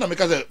na me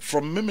ka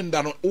from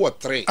memenda no all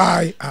 3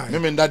 ai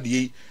memenda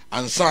day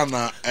and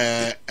sana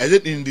is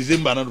it in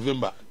December na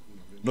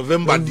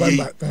November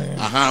day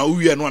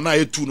we no na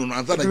yetu no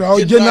and sana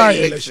general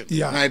election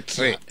night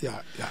 3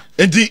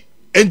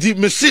 and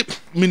me say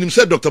minim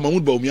say Dr.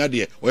 Mahmoud Bawumia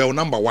de o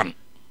number 1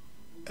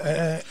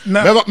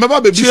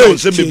 meba bebi so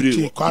se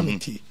bebre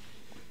committee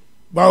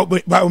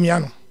Bawumia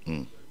no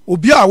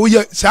obi a wo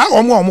ye sa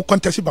omo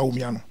contest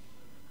Bawumia no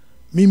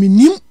mimi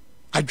nim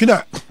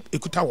adwena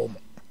ekuta wo mo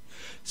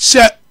se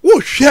wo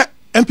hwe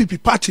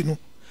MPP party no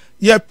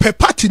ye pe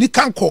party ni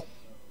kanko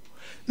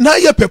na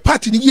ye pe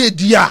party ni ye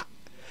di a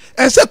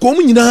ense ko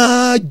mu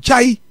nyina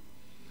jai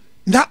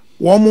na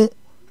wo mo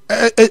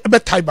be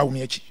tai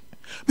Bawumia chi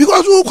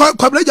because who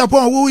kwabla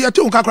Japan who ya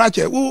tu kakra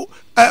who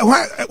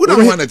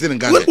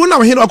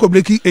una hino akọ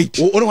break 8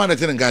 who want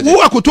to ngaje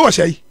who akoto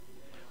ohye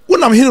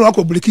una hino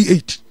akọ break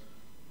 8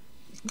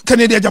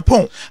 Canada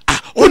Japan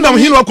una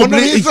hino akọ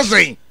break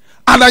 8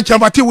 ana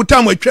chamati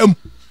wutam atwam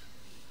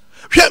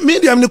hwe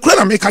medium ne kura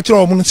na me ka kire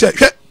o mu se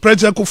hwe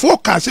president ko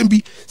forecast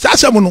bi sa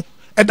asem no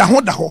eda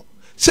ho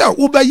se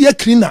wo ba ye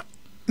cleaner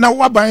na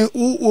waban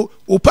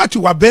o party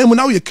wa ban mu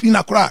na wo ye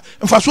cleaner kura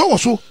mfaso wo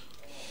so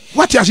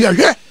what ya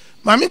hwe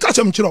ma me ka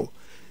sem kire o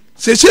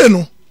se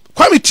no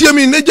kwami tie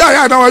mi ne ja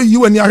ya na wa yi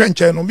wani ahwe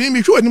nche no mi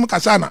hwe wani mu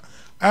kasa na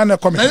ana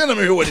comment na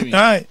me hwe wani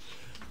ai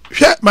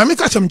hwe ma me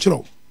ka sem kire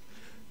o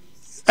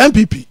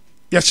MPP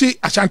ya si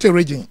Ashanti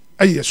region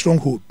ayi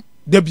stronghold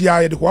de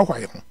bia ye de ho ho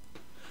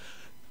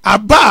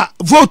aba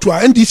vote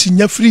a NDC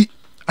nya free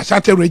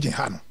Ashanti region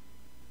ha no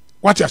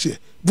what you say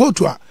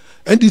vote a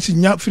NDC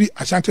nya free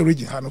Ashanti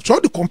region ha no so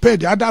they compare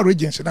the other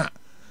regions na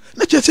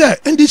che say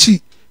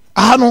NDC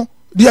ha no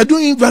they are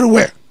doing very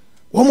well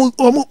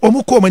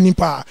omo ko mani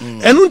pa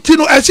enu nti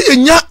no ese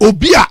enya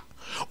obi a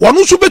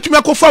wonu so betumi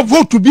akofa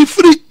vote to be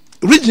free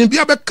region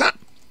bia beka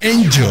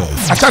angel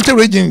Ashanti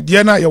region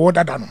dia na ye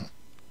wodada no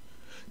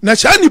na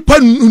sha nipa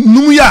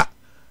num ya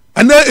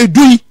ana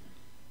edui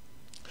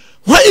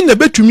why in the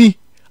betumi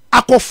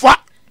akofa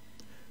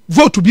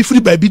vote to be free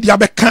by dia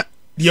beka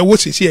de wo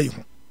sese ayi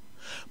ho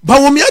ba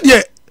wo mia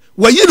de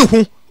wayi ne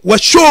ho wa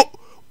show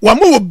wa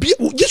mo obi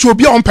giso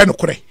obi a on pe no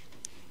kore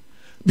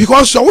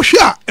because so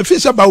hwa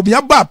efisa ba obi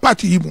aba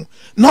party yi mu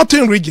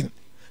northern region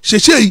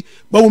sese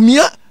ba wo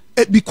mia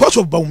because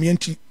of ba wo mia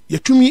nti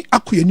yetumi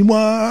akoyanimu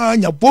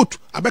anya vote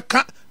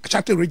abeka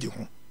Ashanti region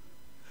ho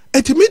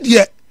enti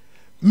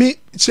me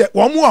se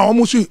wo mo a wo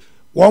mo so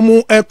wo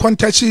mo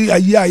contest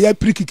ayi a ya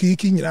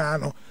prikiki nyina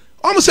no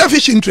almost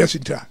selfish interest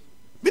in that.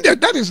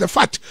 That is the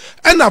fact.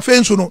 And I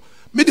feel so no.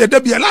 Me there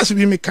be a last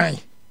be me kind.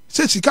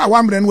 Say sika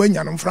 1 million when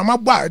you from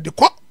about the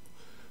court.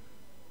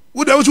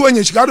 Would those when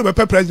you Chicago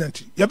be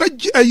president? You be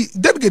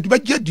delegate be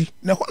jedi.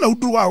 Na ho na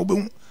do a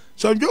be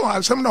so you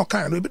have some no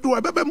kind be do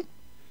a be.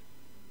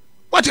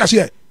 What you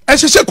say? I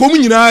say ko mu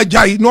nyina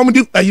jai no mo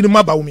di ayi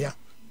ma ba umia.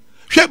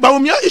 Hwe ba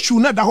umia issue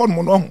na da ho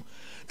mo no ho.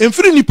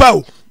 Emfiri nipa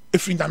o,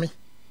 efiri ndame.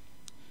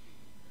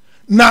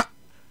 Na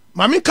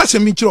mami kase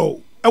mi kiro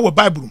e wo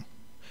Bible.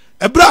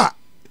 Ebra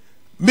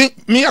me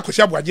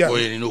Kwasi Aboagye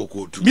oye ni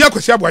okotu me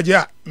Kwasi Aboagye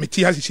a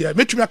meti hasisi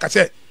metumi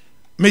akase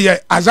me ye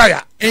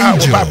Isaiah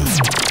angel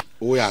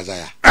o ya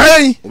Isaiah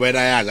eh o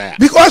ya Isaiah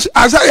because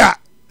Isaiah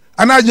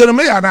ana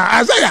Jeremiah na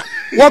Isaiah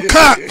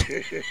woka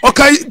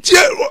okay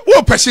tie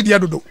wo pese de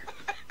dodo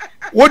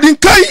wodin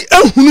kai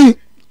ehunu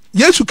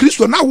Yesu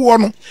Kristo na wo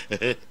no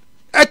e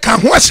ka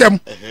ho asem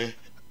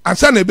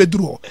ansa na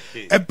ebeduru ho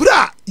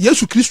ebra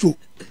Yesu Kristo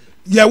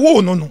ye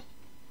wo no no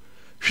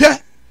hwe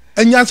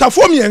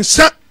enyansafo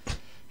miensa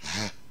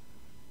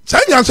sa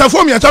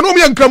enyansafo miensa no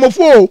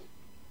nkramofo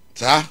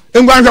sa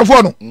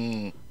engwanhwafo no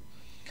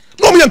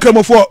no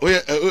nkramofo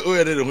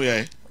oye de ho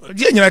ye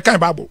die nyina kan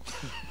Bible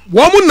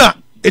wo mu na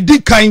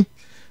edi kan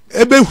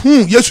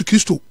ebehu Yesu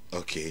Kristo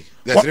okay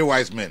the three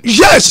wise men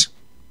yes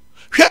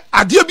hwe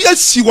ade bi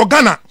asi wo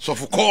Ghana so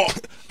for call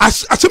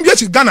asem bi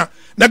asi Ghana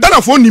na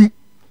Ghana fo nim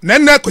na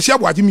na Kwasi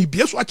Aboagye mi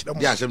bie so akire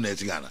mo ya asem na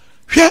esi Ghana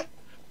hwe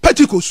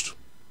Pentecost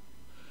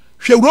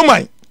hwe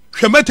Roman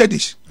hwe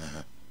Methodist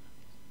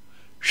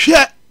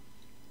hwe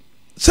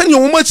senya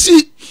wo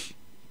masi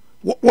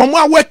wo mo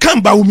awe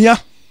kan ba umia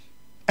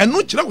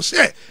eno kire wo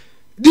say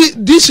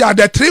these are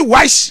the three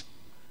wise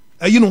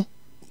you know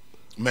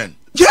men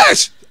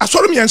yes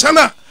asoro mi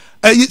ensana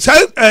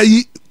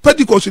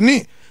Pentecost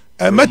ni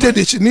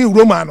Methodist ni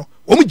Roman no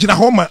wo mo gina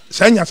ho ma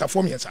sanya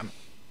safo mi ensana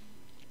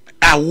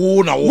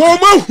awo na wo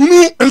ma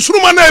hunu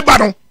ensuruma na eba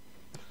no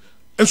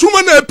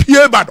ensuruma na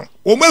apie eba no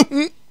wo ma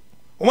hu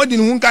wo ma di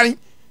ni hunkan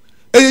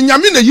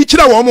nyame na yi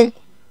kira wo mo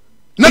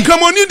na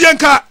kramoni de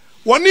nka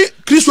woni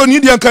Kristo ni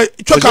de nka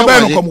twoka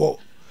ba no komo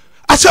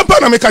asempa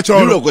na me ka kira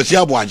wo Kwasi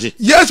Aboagye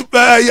yes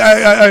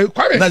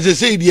kwame na se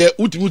sei de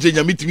utimu se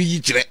nyame timi yi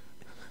kire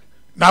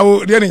na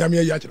wo de nyame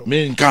yi akira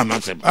me nka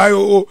na sem ai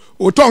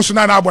o tonso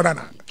na aboda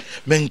na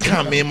me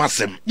nka me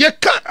masem ye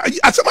ka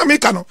asema me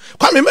ka no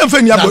kwame me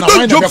mfa ni abo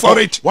don't joke for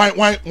it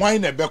why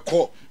na be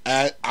ko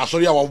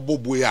asori a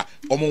wabobo ya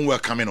omo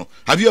welcome no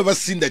have you ever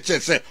seen the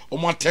church say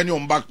omo turn you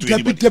back to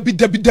anybody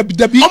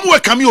debi omo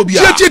welcome obi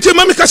a tie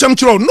mami ka sam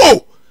kiro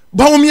no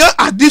baomia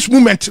at this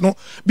moment no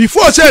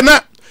before say na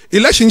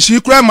election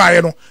shi kura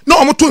maye no na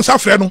omo to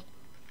nsafre no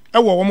e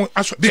wo omo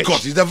aso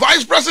because he's the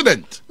vice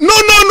president no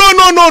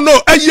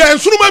aye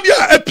nsuruma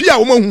bia apia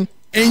omo hu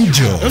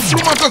angel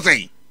nsuruma to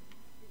say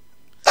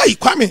hey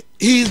Kwame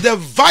he is the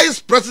vice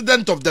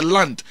president of the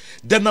land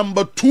the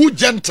number 2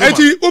 gentleman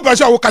enti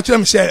ubasha wo ka kire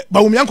me say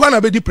baomia kwa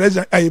na be di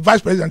president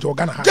vice president of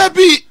Ghana ha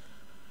debi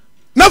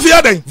na fi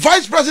adan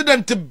vice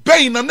president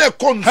bain na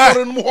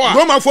konfore no ho a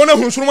Roma fo na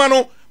hunsuruma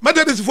no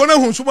Methodist fo na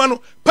hunsuruma no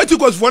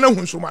Pentecost fo na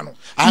hunsuruma no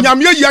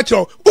nyame yi a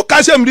kire wo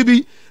ka se mri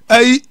bi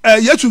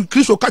Yesu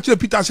Kristo ka kire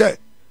Peter say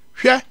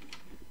hwe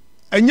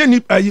enye ni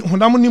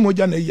honam ni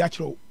moja na yi a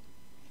kire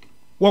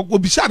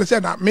obisa say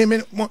na me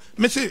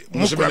say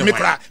me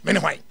kra me ne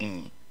hwan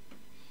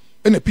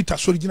ena Peter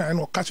so original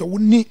na o ka say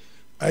woni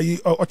ayi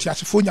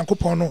otiasefo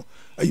Nyankopɔn no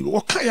ayi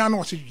o ka ya na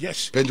o say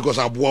yes Pentecost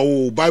aboa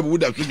o Bible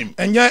would have him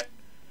enye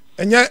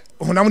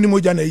honam ni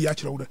moja na yi a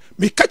kire wo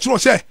me ka kire o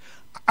say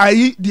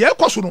ayi de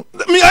ekoso no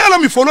me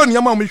ayala me follow ni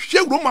ama me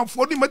hwe Roman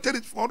for the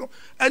Methodist for no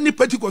any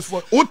Pentecost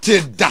for o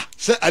te da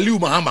say Aliu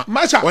Mahama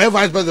or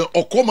vice president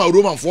or come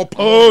Roman for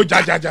oh ja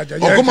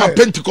or come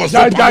Pentecost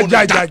ja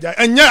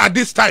enye at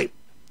this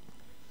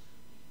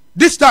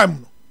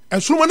time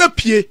and so na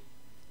pie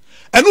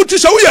enu ti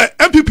say wo ye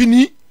MPP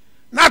ni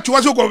na to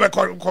was go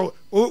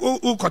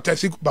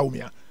contest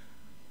Bawumia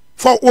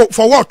for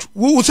what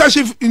we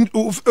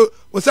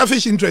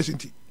selfish interest in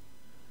it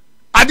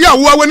ade a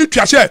wo awani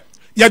tuase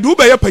ya do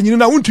be ye panyini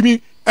na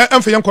wontumi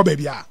emfe yenko ba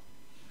bia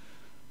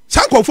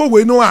sankofo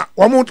we no a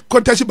wo mo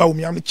contest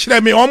Bawumia no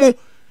kire me wo mo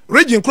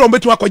region kro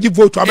betu akwaji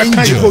vote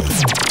abekan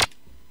vote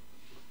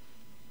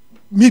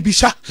mi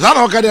bisa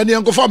na ka de ne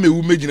enko fa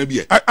mewu megina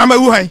bia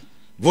amawu han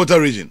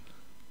voter region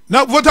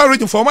now voter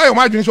region for my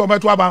imagine so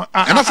betu aba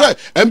and I say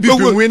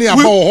MPP winning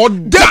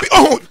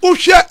about oh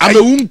share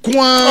amawu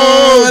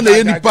nkwa na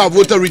enipa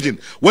voter region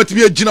what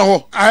be agina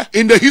ho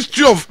in the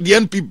history of the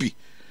NPP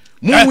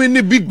mu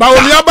winning big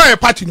Bawumia ba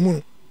party ni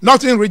mu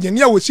Northern region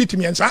here we sit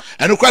me ensa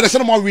and quite the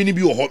same winning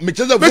bi ho me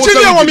cheze voter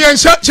region me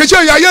ensa cheche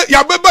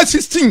ya beba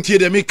 16 tie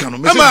dem kan no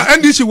ama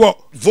NDC wo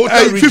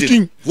voter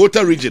region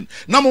voter region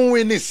na mo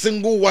winning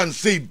single one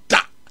say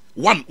that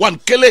one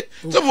kele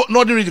so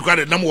Northern region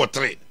quite number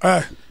 3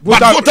 but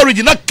voter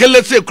region na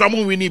kele say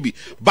kramo winning bi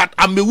but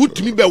amewu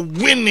timi be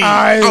winning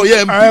oh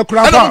yeah and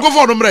go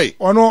for no mrei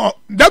ono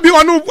da bi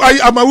ono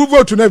amawu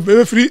vote na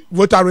free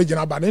voter region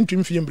aba na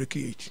ntimi fie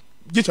mbreke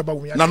gicha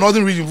Bawumia na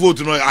Northern region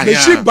vote no ahia me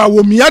si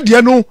Bawumia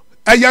de no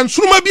eya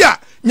nsuruma bia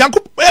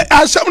Nyankopɔn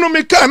asɛm no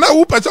me ka na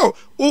wo pese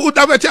o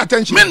divert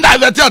attention me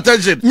divert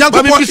attention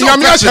Nyankopɔn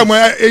nyame asɛm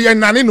eya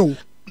nane no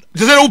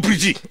je say o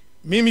preach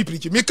me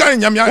preach me ka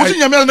nyame o si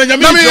nyame na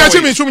nyame me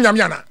yɛ me sum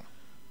nyame ana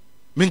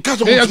me nka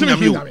so o sum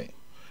nyame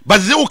but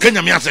ze o ka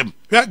nyame asɛm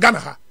Ghana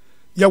ha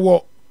ye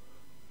wo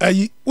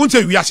ayi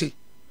unse wiase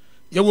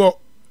ye wo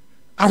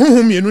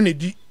ahohom mienu na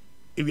di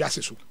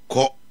wiase so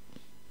ko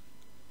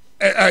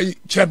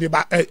chebe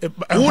ba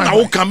wo na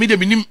wo ka me de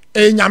minim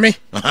nyame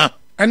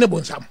ene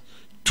bonsam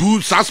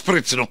two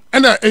spirits no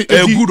ena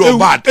good or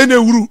bad ene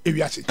wuru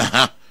wiase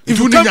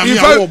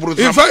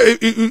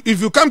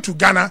if you come to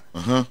Ghana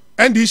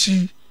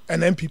NDC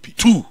and MPP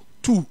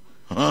two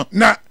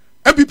na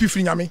MPP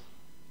free nyame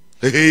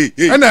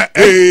ena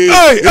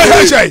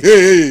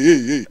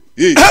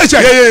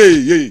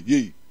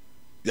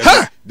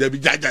ha de bi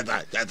ja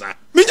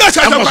mi ja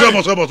cha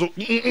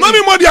mami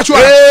mo dia so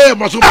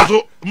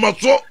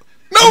maso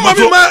no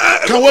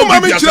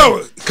mami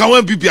chiro kan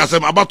wan pipi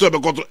asem abato e be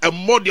koto e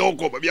mo de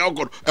okọ ba bia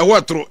okọ e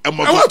wotro e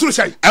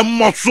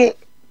moso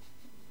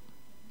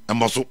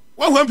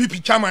wa wan pipi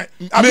chama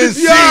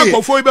abia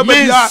kofo be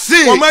bia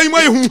o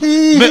mai hu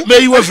me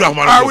yi wa fra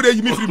ma ah wo de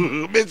mi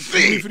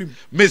firi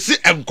me si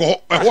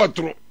enko e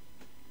wotro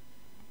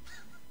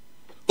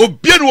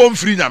obia no won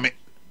firi nyame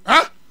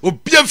ha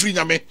obia firi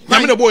nyame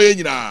na boy e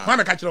nyina ma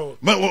na ka chiro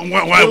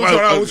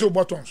wa so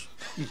buttons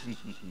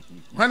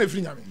ma na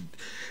firi nyame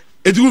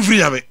edu firi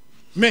nyame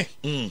me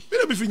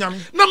na be firi nyame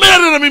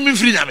na me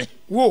firi nyame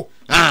wo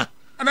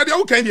ana dia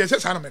wo kan dia se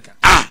sa na meka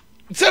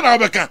se na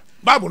obeka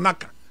Bible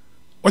naka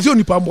o se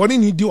onipa mboni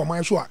ni di o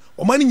man so a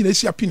o man ni nyina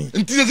si apini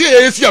nti se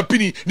ye si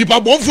apini nipa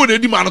bonfo na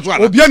di ma no so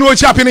ala obia na o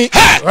si apini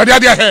o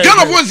dia he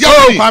kana fo si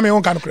apini o pa me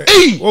won kan kre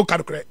o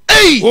kan kre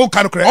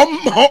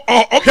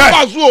o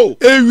pa so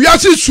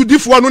wiase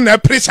sudifo no na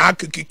presa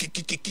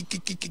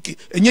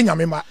enye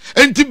nyame ma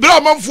enti bra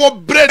manfo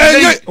bread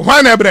enye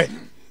hwan na bre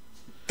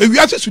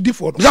wiase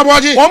sudifo no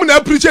Aboagye o na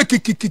preach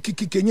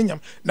enye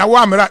nyame na wo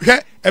amra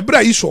hwe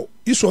ebra iso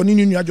ni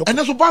ninu ajoko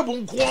ene so Bible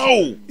nko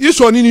o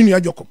iso ni ninu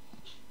ajoko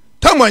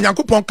tamu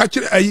Nyankopɔn ka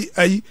kire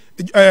ayi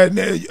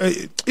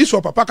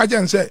iso papa ka je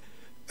nse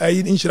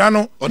ayi nhyira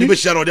no oni be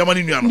hia no de ama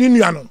ni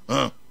nua no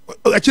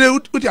akire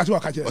uti ase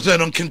waka kire o se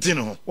no nkenti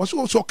no wo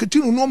so kenti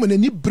no mo na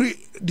ni bre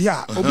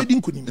dia obedi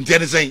nkonim nti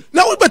ene sen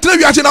na wo betre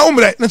wiase na wo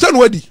mre na se no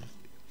wadi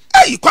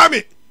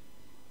Kwame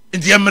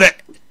nti emre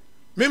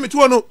me tu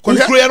wono ko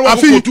ya no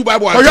ko tu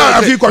Bible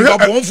afi ko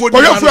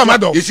fu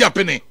amado yesi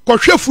apene ko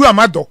hwe fu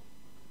amado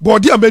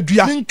body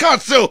amadua nka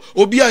se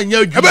obi anya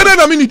adwuma ebe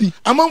na me nidi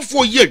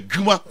amanfo ye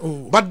adwuma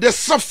but the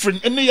suffering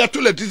ene ya to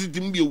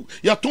electricity mbio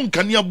ya to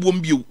nkane abo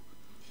mbio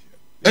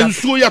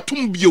enso ya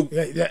tum bio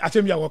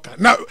atem ya woka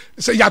na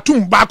se ya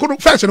tum ba ko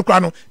first no kra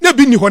no na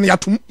bi ni ho na ya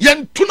tum ye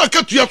ntuna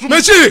katua so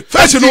me si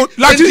first no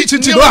lati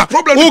titi no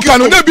o ka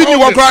no na bi ni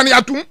wo kra na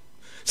ya tum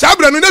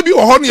sabra no na bi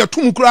wo ho na ya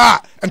tum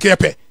kra enke ye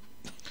pe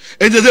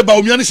ejeze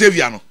Bawumia ni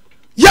savior no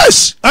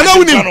yes ana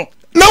wunim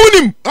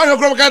ayo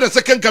kro ka the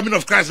second coming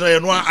of Christ na ye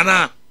no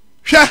ana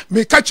hwe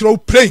me ka kire o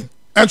praying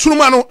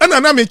ensuruma no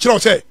na me kire o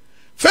say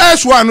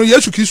first one no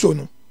Yesu Kristo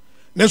no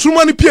na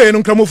ensuruma no pie no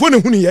nkramofo ne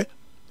hunu ye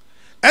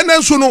ena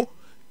nso no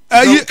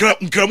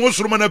nkramo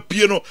soroma na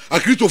pie no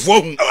akristofo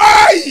hu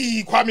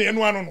ai Kwame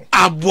enu anu no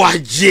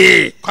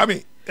Aboagye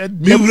Kwame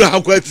mi wura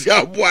akwati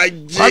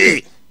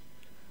Aboagye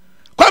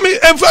Kwame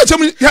emfa asem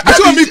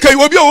mi kai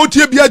obi a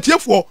otie bia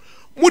tiefo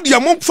mu dia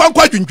mo fa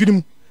kwa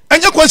dwendwenim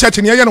enye concert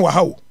ne ye no wa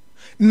ha o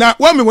na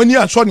wa me wani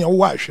aso ne wo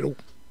wa ahwere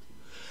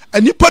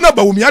anipa na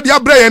ba wo mi ade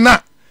abra ye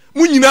na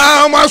mu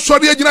nyina ma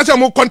asori agina se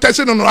mo contest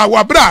no no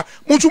wa bra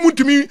mo nso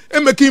mutumi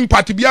making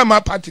party bia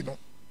ma party no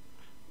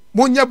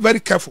mo nya very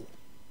careful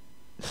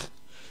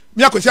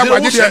mi akosi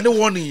Aboagye de ne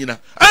warning nyina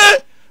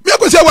mi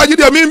akosi Aboagye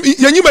de mi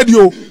yenyimadi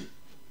o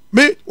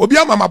me obi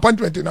ama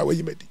appointment na wa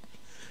yimadi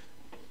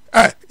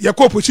ye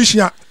ko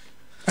position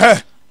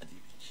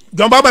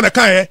John Baba na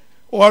kan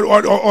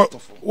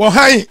o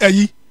han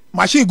ayi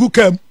machine gu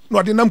kam no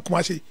ode nam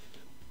Kumasi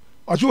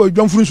o so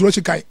odwan furu nsuro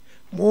sikai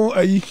mo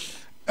ayi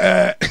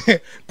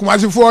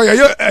Kumasi fo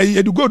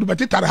ye du gold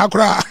beti tar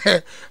hakura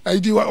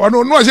ayi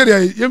wono no se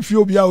de yemfi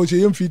obi a o se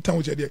yemfi tan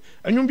o se de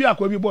anwum bi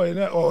akwa bi boy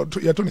na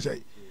ye to ne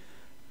sei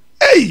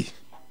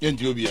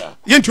yenti obi a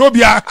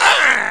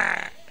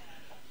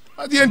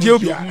adi yenti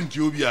obi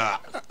a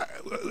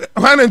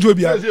hwana nti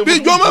obi a bi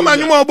Joma ma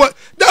nwuma obo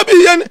da bi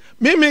yen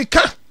me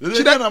ka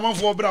chida na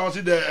manfo bra o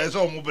se de ese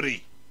o mo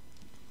bere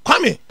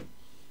Kwame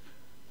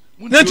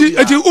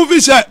eti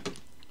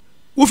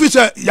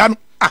ufisa ya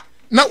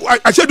na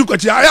achedu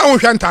kwati aya won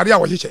hwa ntare a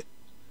wo hyeche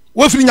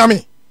wo firi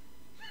nyame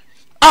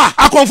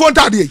akonfo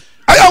ntade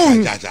aya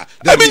won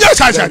abi nya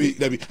chacha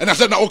dabi na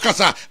se na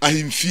okasa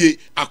ahemfie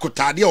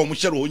akotade a wo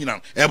hyere ho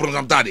nyina ebro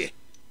sam tade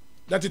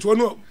that it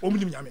wono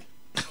omnim nyame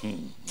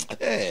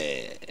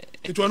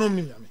it wono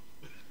omnim nyame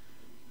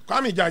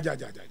Kwame ja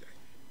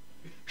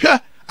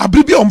hwa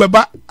abribi on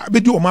beba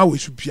abedi o ma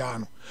wesu bia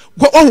no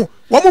wo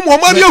mo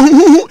ma bia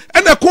huhu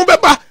ena kon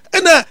beba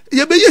ena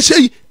yebeye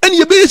sei ena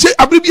yebeye sei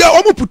abribia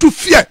o mo putu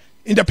fear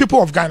in the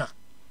people of Ghana.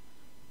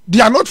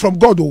 They are not from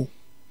God. You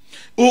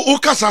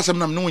can't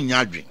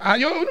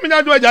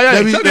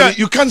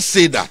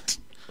say that.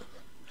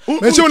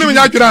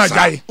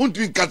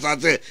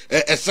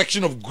 A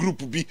section of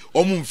group be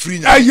free.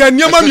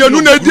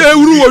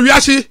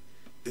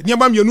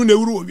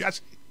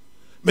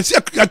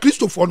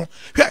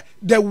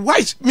 The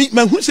whites,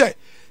 man who say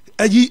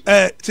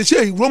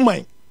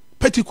Roman,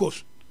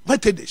 Pentecost,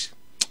 Methodist.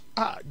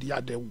 They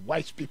are the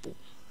white people.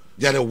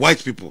 They are the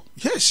white people.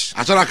 Yes.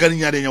 I saw can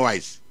hear the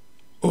whites.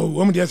 Oh,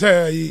 woman, they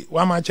say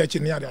one man church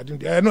in here.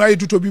 I know I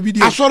do to be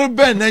video. I saw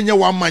Ben and your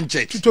one man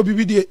church. To be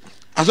video.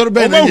 I saw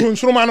Ben and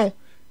Sromano.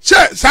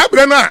 Sir,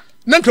 Sabrina,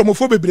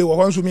 Nancramophobe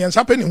was to me and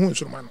Sapeni Hun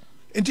Sromano.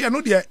 And I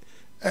know the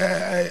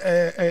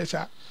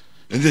sir.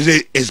 And they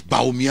say it's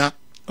Baumia.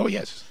 Oh,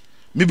 yes.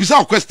 Maybe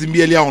some question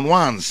me earlier on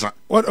once.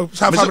 What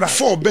Sabra?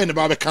 4 Ben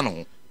about a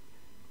canon.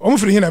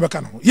 Almost free in a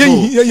canoe.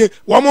 Yeah.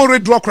 One more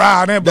red draw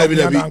cry.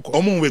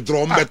 Omo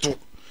withdraw better.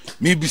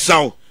 Maybe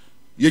so.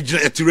 You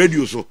at the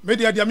radio so.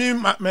 Maybe I mean,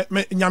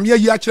 Yamia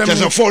Yacham.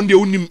 Just a phone the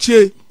only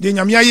che, the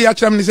Yamia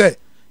Yacham say.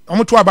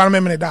 I'm to about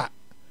a that.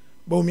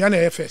 Bomiana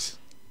FS.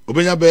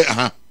 Obenya be,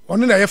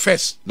 one in the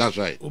FS. That's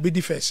right. Obi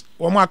the first.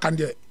 One more can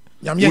de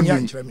Yamia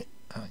Yacham.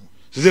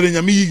 So then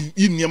Yami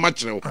in your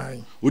match.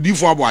 Would you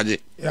for Aboagye?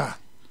 Yeah.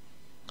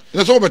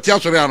 That's all but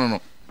Tiasori, I don't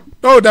know.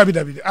 Oh,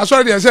 David. I saw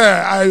it.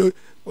 I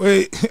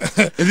wait.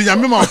 Is it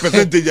Yamima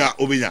percentage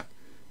Obenya?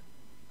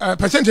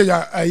 Percentage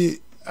I.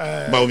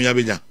 Baumia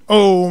Benya.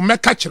 Oh, me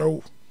catch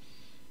you.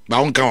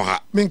 Baun Kawa.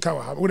 Min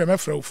Kawa. Would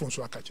have fro from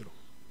so I catch you.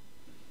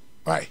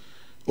 Why?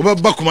 Over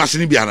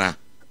Bakumasini Biana.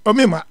 Oh,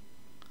 Mima.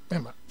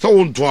 So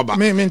on to about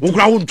me,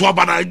 ground to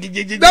about David,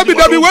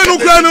 when you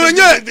crown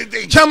yet.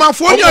 Chama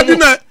for your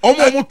dinner.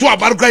 Almost to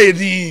about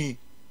Grady.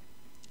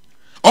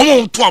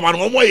 Almost to about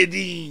one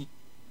way.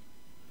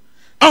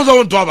 I was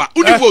on to about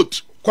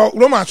Univote. Call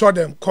Roma, I saw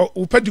them.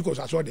 Call Pentecost,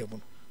 I saw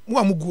them.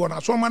 Muamugu, and I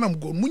saw Manam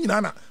go,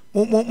 Munana,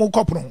 more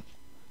copron.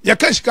 You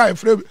can't sky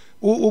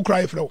who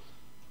cry flow.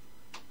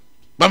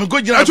 But I'm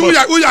going to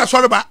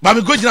sorry about. But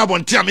I'm going to have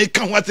on time. I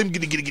can't want them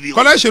getting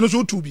collection is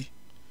to be.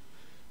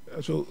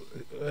 So,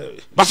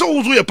 but so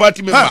who's your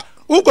party member?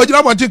 Who got you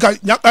up on Tika?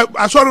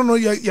 I saw no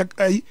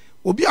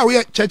will be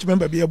our church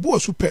member, be a boy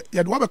super. You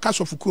had one cast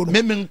of Fuku.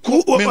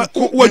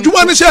 What do you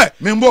want to say?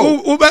 Membo,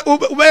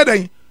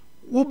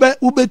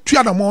 Ube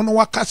Triana Mono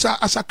Wakasa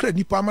as a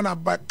credit Pamana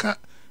Baka.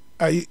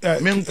 I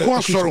mean,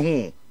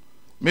 home.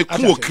 Make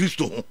cool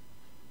Christo.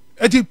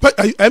 It is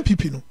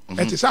MPP no.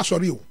 It is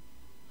sorry.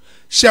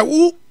 Say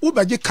who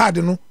be card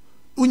no.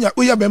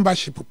 Uya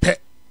membership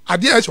pet.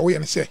 Idea is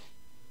we say.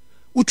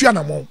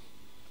 Utriana mo.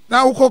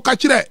 Now who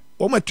catch it?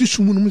 O ma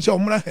tissue munum say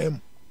omra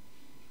hem.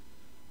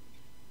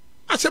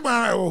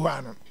 Asema o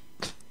hano.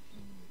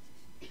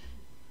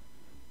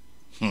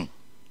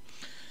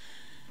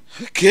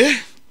 Okay.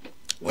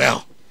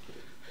 Well,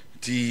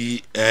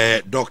 the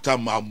Dr.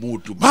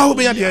 Mahmoud. How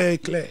be you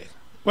clear?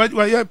 What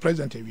you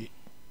present we?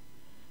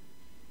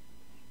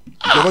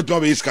 What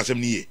job is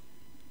Kasemni?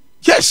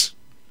 Yes.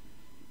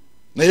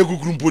 Na ye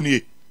kukrumpo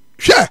ni.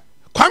 Hwe,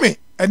 Kwame,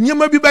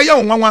 enyema bi be ye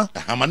onwanwa.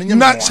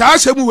 Na saa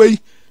asem wei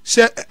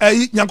se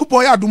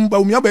Nyankopon ya adom ba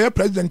umia be ye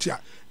president ya.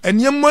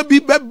 Enyema bi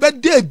be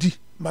dedi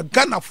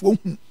magana fo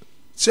hu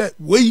se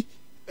wei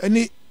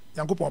ani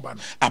Nyankopon ba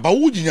no aba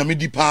wo nyame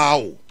di pa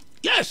o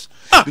yes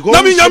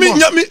na mi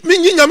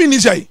nyame ni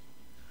sai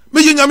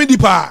me nyame di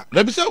pa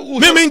na bi se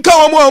me nka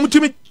o mo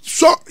mutimi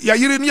so ya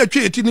yire ni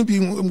atwe eti ni bi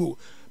mu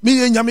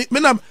me nyame me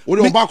na wo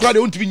de ba kura de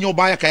untimi nyo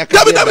ba ya kaya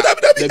dabi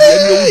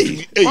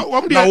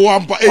na wo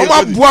ampa o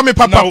ma bua me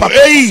papa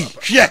hwe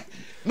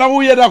na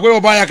wo ye da ko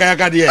ba ya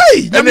kaya de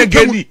ene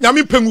geni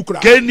nyame pengu kura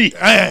geni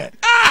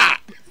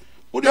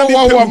wo de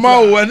wa ma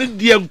o ene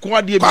die nko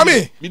ade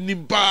bi ni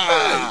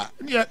ba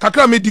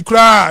kakra me di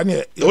kura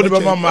ne wo de ba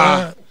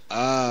mama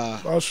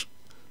boss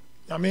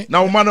nyame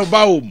na wo ma no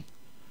ba o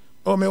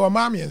o me wa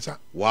ma mi ensa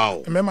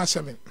wow me ma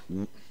 7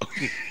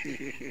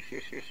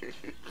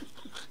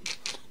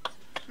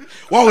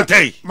 wow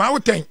tay ma wo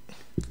ten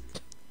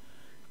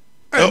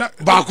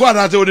ba ko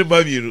ada te wo de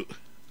ba miru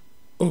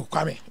oh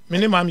kwame me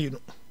ne ma miru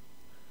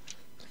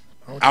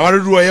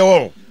awaru ye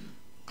wo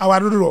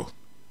awaru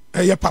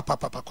ye papa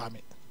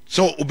kwame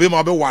so obe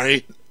ma be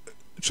ware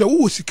so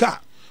wo sika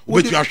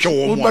wo betu ahwe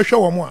wo mo wo behwe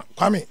wo mo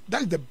kwame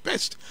that's the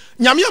best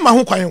nyame ma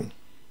ho kwan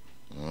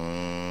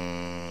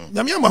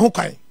nyame ma ho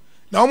kwan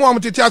na wo mo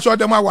tete aso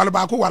dem awale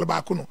ba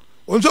ko no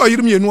onso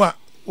oyirim yenu a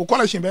wo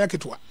kola shin be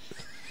yaketwa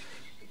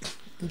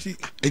nti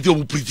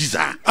o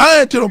preacher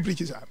ti no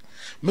preacher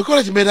me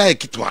kola shin be da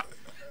yaketwa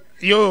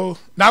yo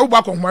na wo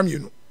ba ko homa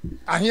mienu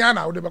ahia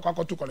na wo de be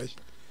kwa to college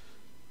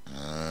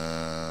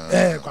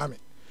kwame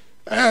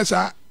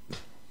sa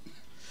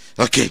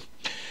okay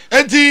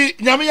enti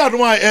nyame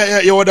adom a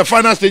ye wo the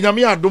final stage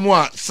nyame adom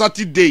a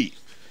Saturday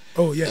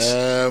oh yes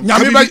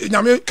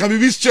nyame can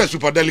be chair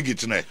super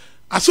delegate na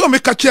aso me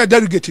ka chair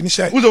delegate ni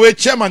say who the way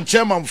chairman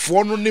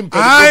fo no nim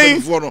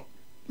fo no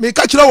me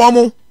ka kire wo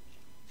mo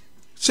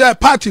say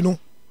party no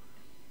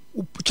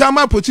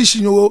chairman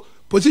position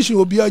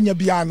obi anya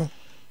bia no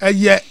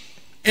eye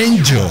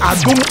angel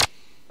adom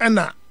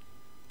na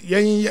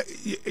yen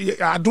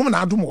adom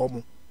na adom wo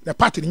mo the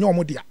party ni wo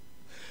mo dia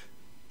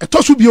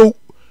etoso bio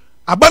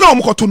abana wo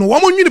mo koto no wo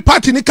mo nwini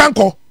party ni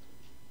kanko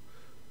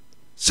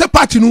se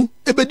party no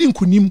ebedi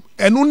nkunim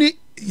eno ni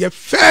ye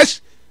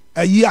first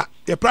year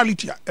ye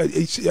priority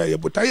ye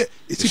botaye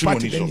esi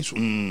party den so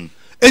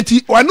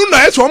enti wanu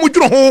na yeso wo mo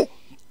dwuro ho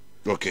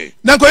okay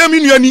na ko ye mi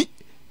nuani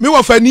mi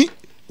wo fani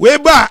we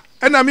ba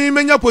na mi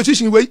menya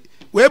position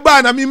we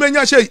ba na mi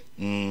menya shey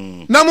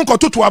na mo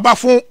kototo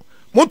abafo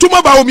mo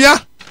tuma ba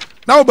omia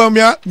na wo ba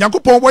omia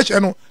Nyankopon bo hye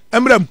no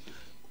emram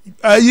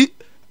ayi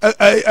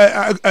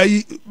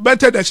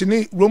better than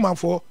ni Roman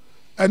for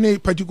any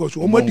Pentecost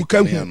o mo di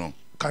kan hu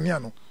kania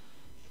no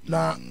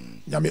na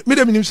nyame me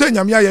dem nim say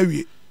nyame ya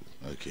wie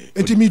okay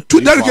enti mi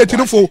tu delegate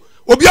no fo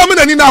obi am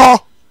na ni na ho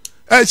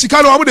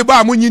sika no am de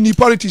ba mo nyini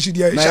politics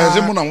de na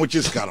yeze mo na wo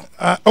che sika no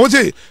o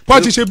say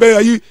politics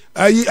be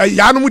ayi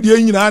ya no mo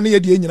de nyina na ye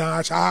de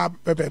nyina sa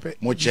pepepe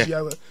mo che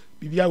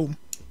bibia wo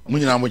mo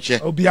nyina mo che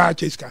obi a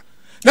che sika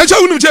na che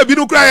unu che bi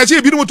no kra ya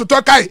che bi no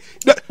toto kai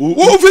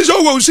wo fi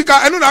so wo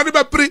sika eno na de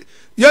be pre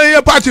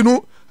ye party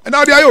no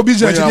na de ayo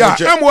business dia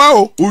emwa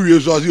o wie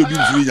so asi obi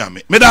ntiri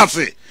nyame me da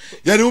se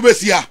ye de wo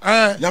besia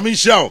nyame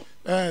nhia o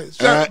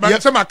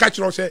se ma catch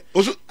ro se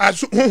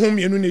aso honhom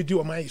mienu na di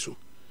o man so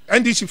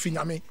ndc fi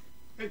nyame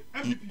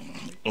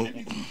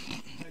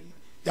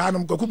ya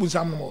no ko bu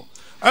sam no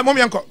mo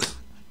me enko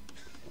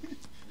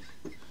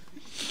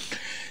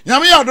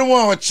nyame ya do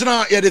mo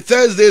chira ye the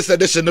Thursdays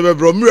edition no be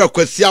bro mira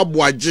Kwasi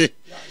Aboagye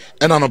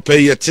ena no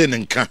pay ye tin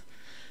nka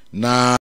na